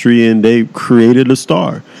industry, and they created a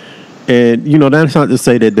star. And, you know, that's not to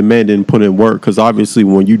say that the man didn't put in work, because obviously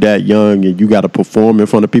when you that young and you got to perform in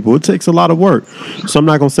front of people, it takes a lot of work. So I'm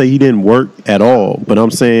not going to say he didn't work at all, but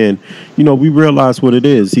I'm saying, you know, we realize what it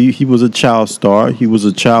is. He was a child star. He was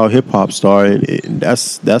a child hip-hop star, and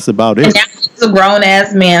that's about it. And now he's a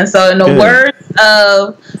grown-ass man. So in the words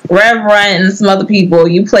of Rev Run and some other people,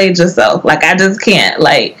 you played yourself. Like, I just can't.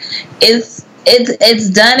 Like, it's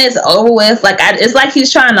done, it's over with. Like, it's like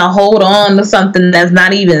he's trying to hold on to something that's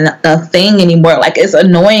not even a thing anymore. Like, it's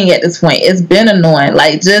annoying at this point. It's been annoying.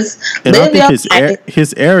 Like, just and I think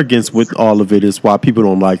his arrogance with all of it is why people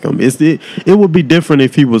don't like him. It would be different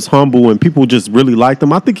if he was humble and people just really liked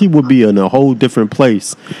him. I think he would be in a whole different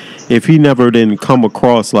place if he never didn't come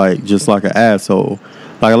across like just like an asshole.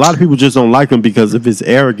 Like, a lot of people just don't like him because of his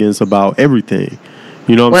arrogance about everything.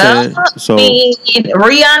 You know what I'm saying? So,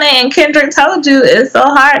 Rihanna and Kendrick told you it's so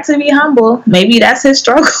hard to be humble. Maybe that's his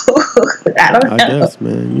struggle. I don't know. I guess,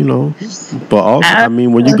 man. You know, but also, I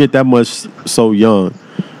mean, when you get that much so young,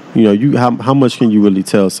 you know, how much can you really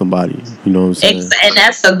tell somebody? You know what I'm saying? And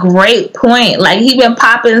that's a great point. Like, he been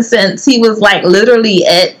popping since he was like literally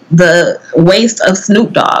at the waist of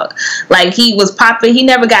Snoop Dogg. Like, he was popping. He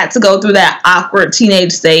never got to go through that awkward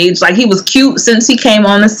teenage stage. Like, he was cute since he came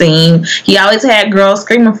on the scene. He always had girls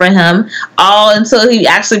screaming for him, all until he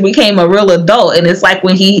actually became a real adult. And it's like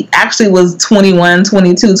when he actually was 21,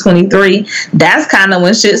 22, 23, that's kind of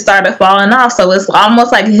when shit started falling off. So it's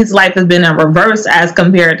almost like his life has been in reverse as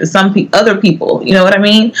compared to some other people. You know what I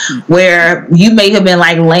mean? Where you may have been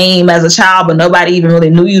like lame as a child, but nobody even really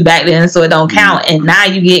knew you back then, so it don't count. And now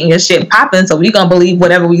you getting your shit popping, so we gonna believe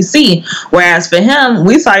whatever we see. Whereas for him,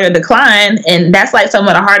 we saw your decline, and that's like some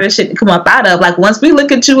of the hardest shit to come up out of. Like, once we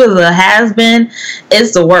look at you as a has-been,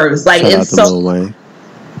 it's the worst. Like, shout it's so.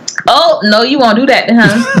 Oh no, you won't do that to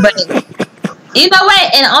him. But you know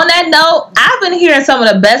what? And on that note, I've been hearing some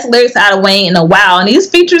of the best lyrics out of Wayne in a while, and these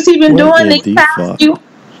features he's been doing these past few.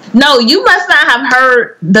 No, you must not have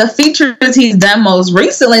heard the features he's done most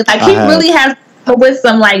recently. Like, he really has with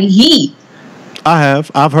some like heat. I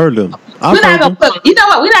have. I've heard them. We're not gonna put. You know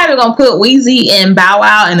what? We're not even gonna put Weezy and Bow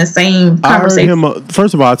Wow in the same conversation. I heard him.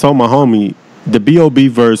 First of all, I told my homie the B.O.B.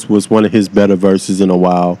 verse was one of his better verses in a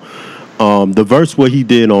while. The verse what he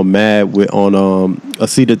did on Mad on A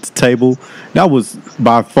Seat at the Table, that was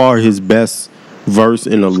by far his best verse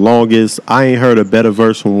in the longest. I ain't heard a better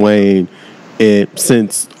verse from Wayne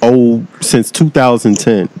since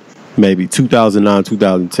 2010, maybe 2009,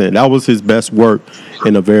 2010. That was his best work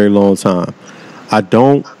in a very long time.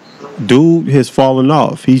 Dude has fallen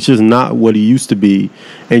off. He's just not what he used to be.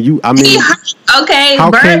 And okay,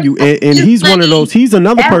 how can you? And he's one of those. He's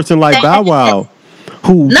another person like Bow Wow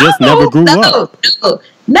who just never grew up.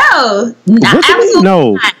 No. What you mean,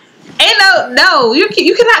 no? Ain't no. You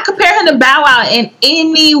cannot compare him to Bow Wow in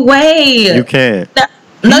any way. You can't.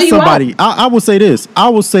 No, you won't. I would say this. I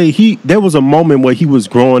would say there was a moment where he was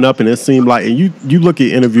growing up, and it seemed like, and you look at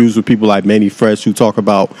interviews with people like Manny Fresh who talk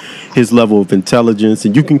about his level of intelligence,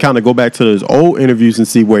 and you can kind of go back to those old interviews and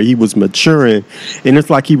see where he was maturing, and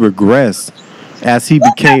it's like he regressed as he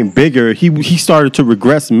became bigger. He started to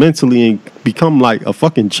regress mentally and become like a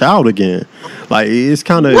fucking child again. Like, it's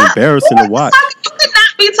kind of embarrassing to watch. You could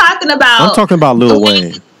not be talking about. I'm talking about Lil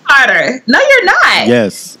Wayne. Carter. No, you're not.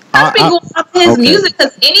 Yes. I'm going off his music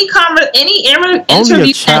because any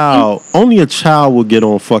interview. Only a child will get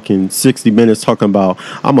on fucking 60 Minutes talking about,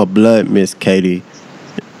 I'm a blood Miss Katie,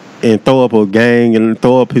 and throw up a gang and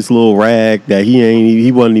throw up his little rag that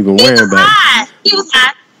he wasn't even wearing back. He was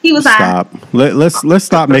high. Stop. Let's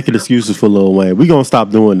stop making excuses for Lil Wayne. We're gonna stop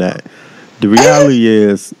doing that. The reality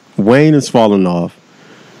is Wayne is falling off.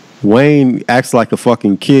 Wayne acts like a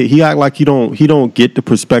fucking kid. He act like he don't get the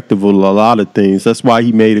perspective of a lot of things. That's why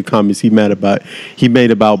he made the comments he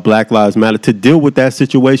made about Black Lives Matter, to deal with that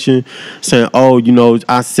situation, saying, "Oh,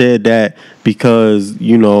 I said that because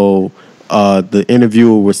the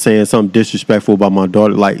interviewer was saying something disrespectful about my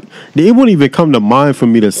daughter." Like, it wouldn't even come to mind for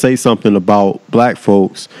me to say something about black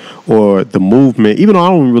folks or the movement, even though I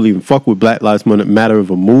don't really even fuck with Black Lives Matter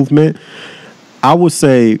of a movement. I would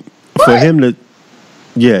say for him to.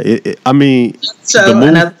 Yeah, we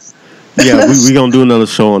gonna do another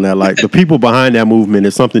show on that. Like, the people behind that movement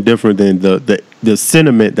is something different than the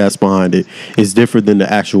sentiment that's behind it is different than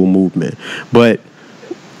the actual movement. But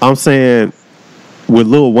I'm saying with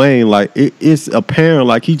Lil Wayne, like, it's apparent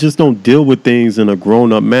like he just don't deal with things in a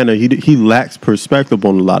grown up manner. He lacks perspective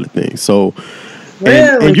on a lot of things. So,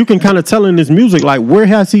 and you can kind of tell in his music, like, where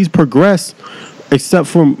has he progressed, except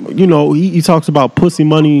from he talks about pussy,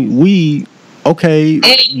 money, weed. Okay,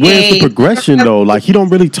 where's the progression though? Like, he don't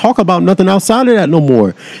really talk about nothing outside of that no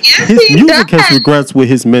more. Yes, his music has regressed with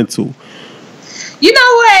his mental. You know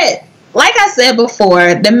what? Like I said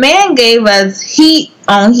before, the man gave us heat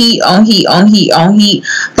on heat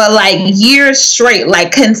for like years straight,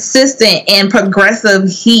 like consistent and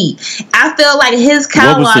progressive heat. I feel like his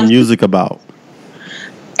catalog. What was the music about?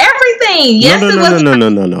 Everything. Yes,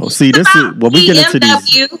 No. See, this is what we get into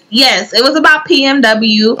these. Yes, it was about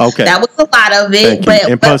PMW. Okay, that was a lot of it.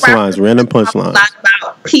 And punchlines, random punchlines. A lot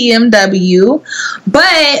about PMW.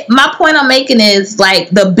 But my point I'm making is, like,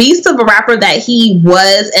 the beast of a rapper that he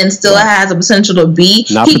was and still has the potential to be.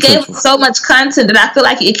 He gave so much content that I feel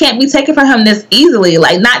like it can't be taken from him this easily.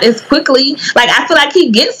 Like, not as quickly. Like, I feel like he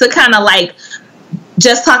gets to kind of like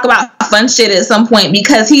just talk about fun shit at some point,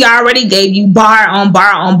 because he already gave you bar on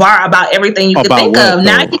bar about everything you could think of.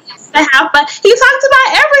 Now he gets to have fun. He talks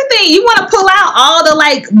about everything. You want to pull out all the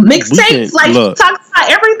like mixtapes, like, he talks about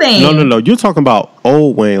everything. No. You're talking about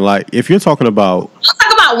old Wayne. Like, if you're talking about, I'm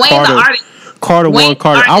talking about Wayne the artist. Carter 1,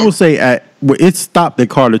 Carter. I would say it stopped at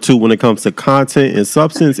Carter 2 when it comes to content and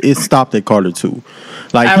substance. It stopped at Carter 2.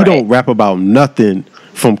 Like, he don't rap about nothing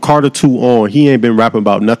from Carter 2 on. He ain't been rapping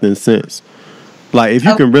about nothing since. Like, if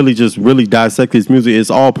you can really dissect his music,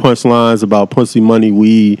 it's all punchlines about pussy, money,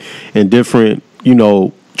 weed, and different,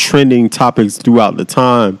 trending topics throughout the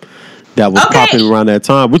time that was popping around that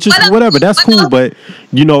time, which is whatever. That's cool. But,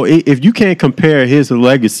 if you can't compare his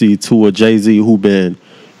legacy to a Jay-Z who been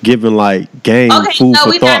giving, like, game food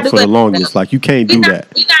for thought for the longest, like, you can't do that.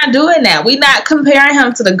 We're not doing that. We're not comparing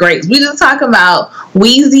him to the greats. We just talking about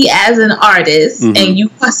Weezy as an artist, and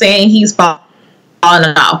you are saying he's falling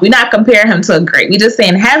off. We're not comparing him to a great. We're just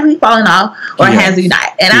saying, has he fallen off or has he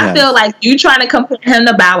not? And I feel like you trying to compare him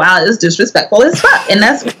to Bow Wow is disrespectful as fuck. And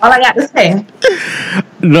that's all I got to say.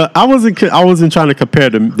 No, I wasn't trying to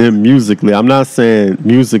compare them musically. I'm not saying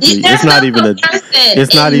musically. It's not even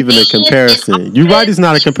a comparison. You're right. It's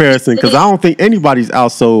not a comparison, because I don't think anybody's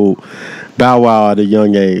outsold Bow Wow at a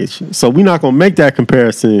young age. So we're not gonna make that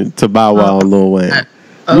comparison to Bow Wow and Lil Wayne.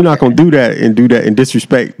 We're not gonna do that and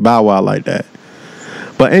disrespect Bow Wow like that.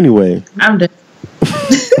 But anyway, I'm done.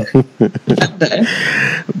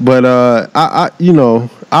 But I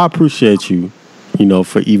appreciate you,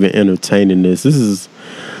 for even entertaining this.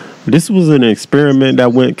 This was an experiment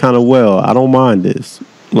that went kind of well. I don't mind this.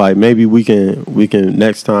 Like, maybe we can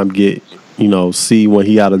next time get, see when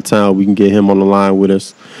he out of town, we can get him on the line with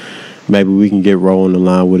us. Maybe we can get Ro on the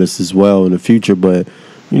line with us as well in the future. But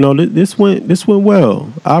this went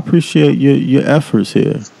well. I appreciate your efforts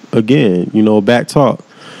here. Again,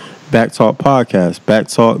 BAKTalk podcast,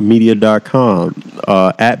 BAKTalkmedia.com,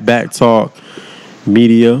 at BAKTalk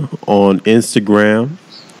Media on Instagram.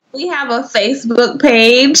 We have a Facebook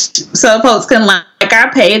page, so folks can like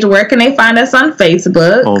our page. Where can they find us on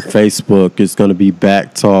Facebook? On Facebook, it's going to be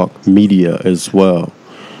BAKTalk Media as well.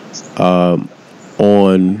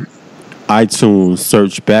 On iTunes,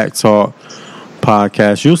 search BAKTalk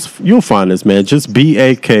Podcast. You'll find us, man. Just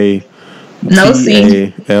BAKTalk. No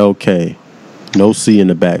C. No C in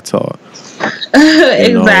the BAKTalk.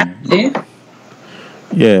 Exactly.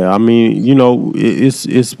 Yeah, I mean,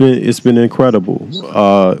 it's been incredible.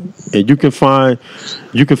 And you can find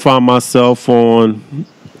myself on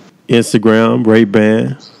Instagram, Rhea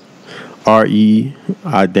Ban, I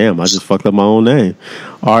just fucked up my own name.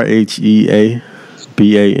 RHEABAN.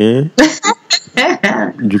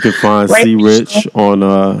 You can find C Rich on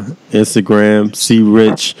Instagram, C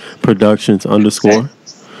Rich Productions _.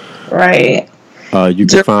 Right. You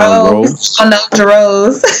can find Rose. Oh no,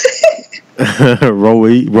 Jerose.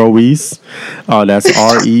 Ruiz. That's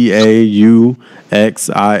REAUXIS.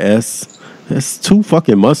 That's too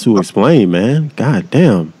fucking much to explain, man. God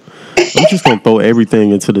damn. I'm just gonna throw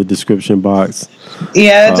everything into the description box.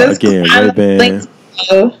 Yeah, just again, Rhea Ban.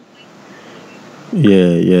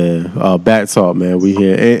 Yeah. BAKTalk, man. We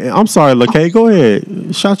here. And I'm sorry, LaKae. Go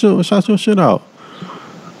ahead. Shout your shit out.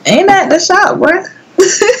 Ain't that the shot, bruh?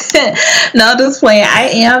 No, just playing. I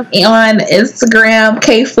am on Instagram,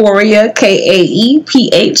 Kphoria,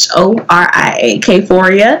 KAEPHORIA,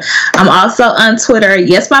 Kphoria. I'm also on Twitter.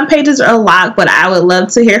 Yes, my pages are locked, but I would love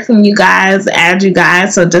to hear from you guys, add you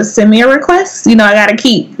guys. So just send me a request. I gotta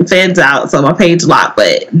keep the feds out, so my page locked,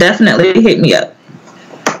 but definitely hit me up.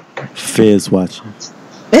 Feds watching.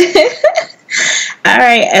 All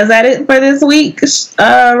right, is that it for this week,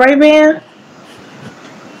 Rhea Ban?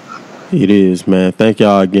 It is, man. Thank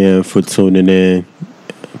y'all again for tuning in.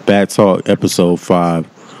 BAKTalk episode 5.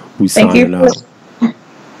 We signing out.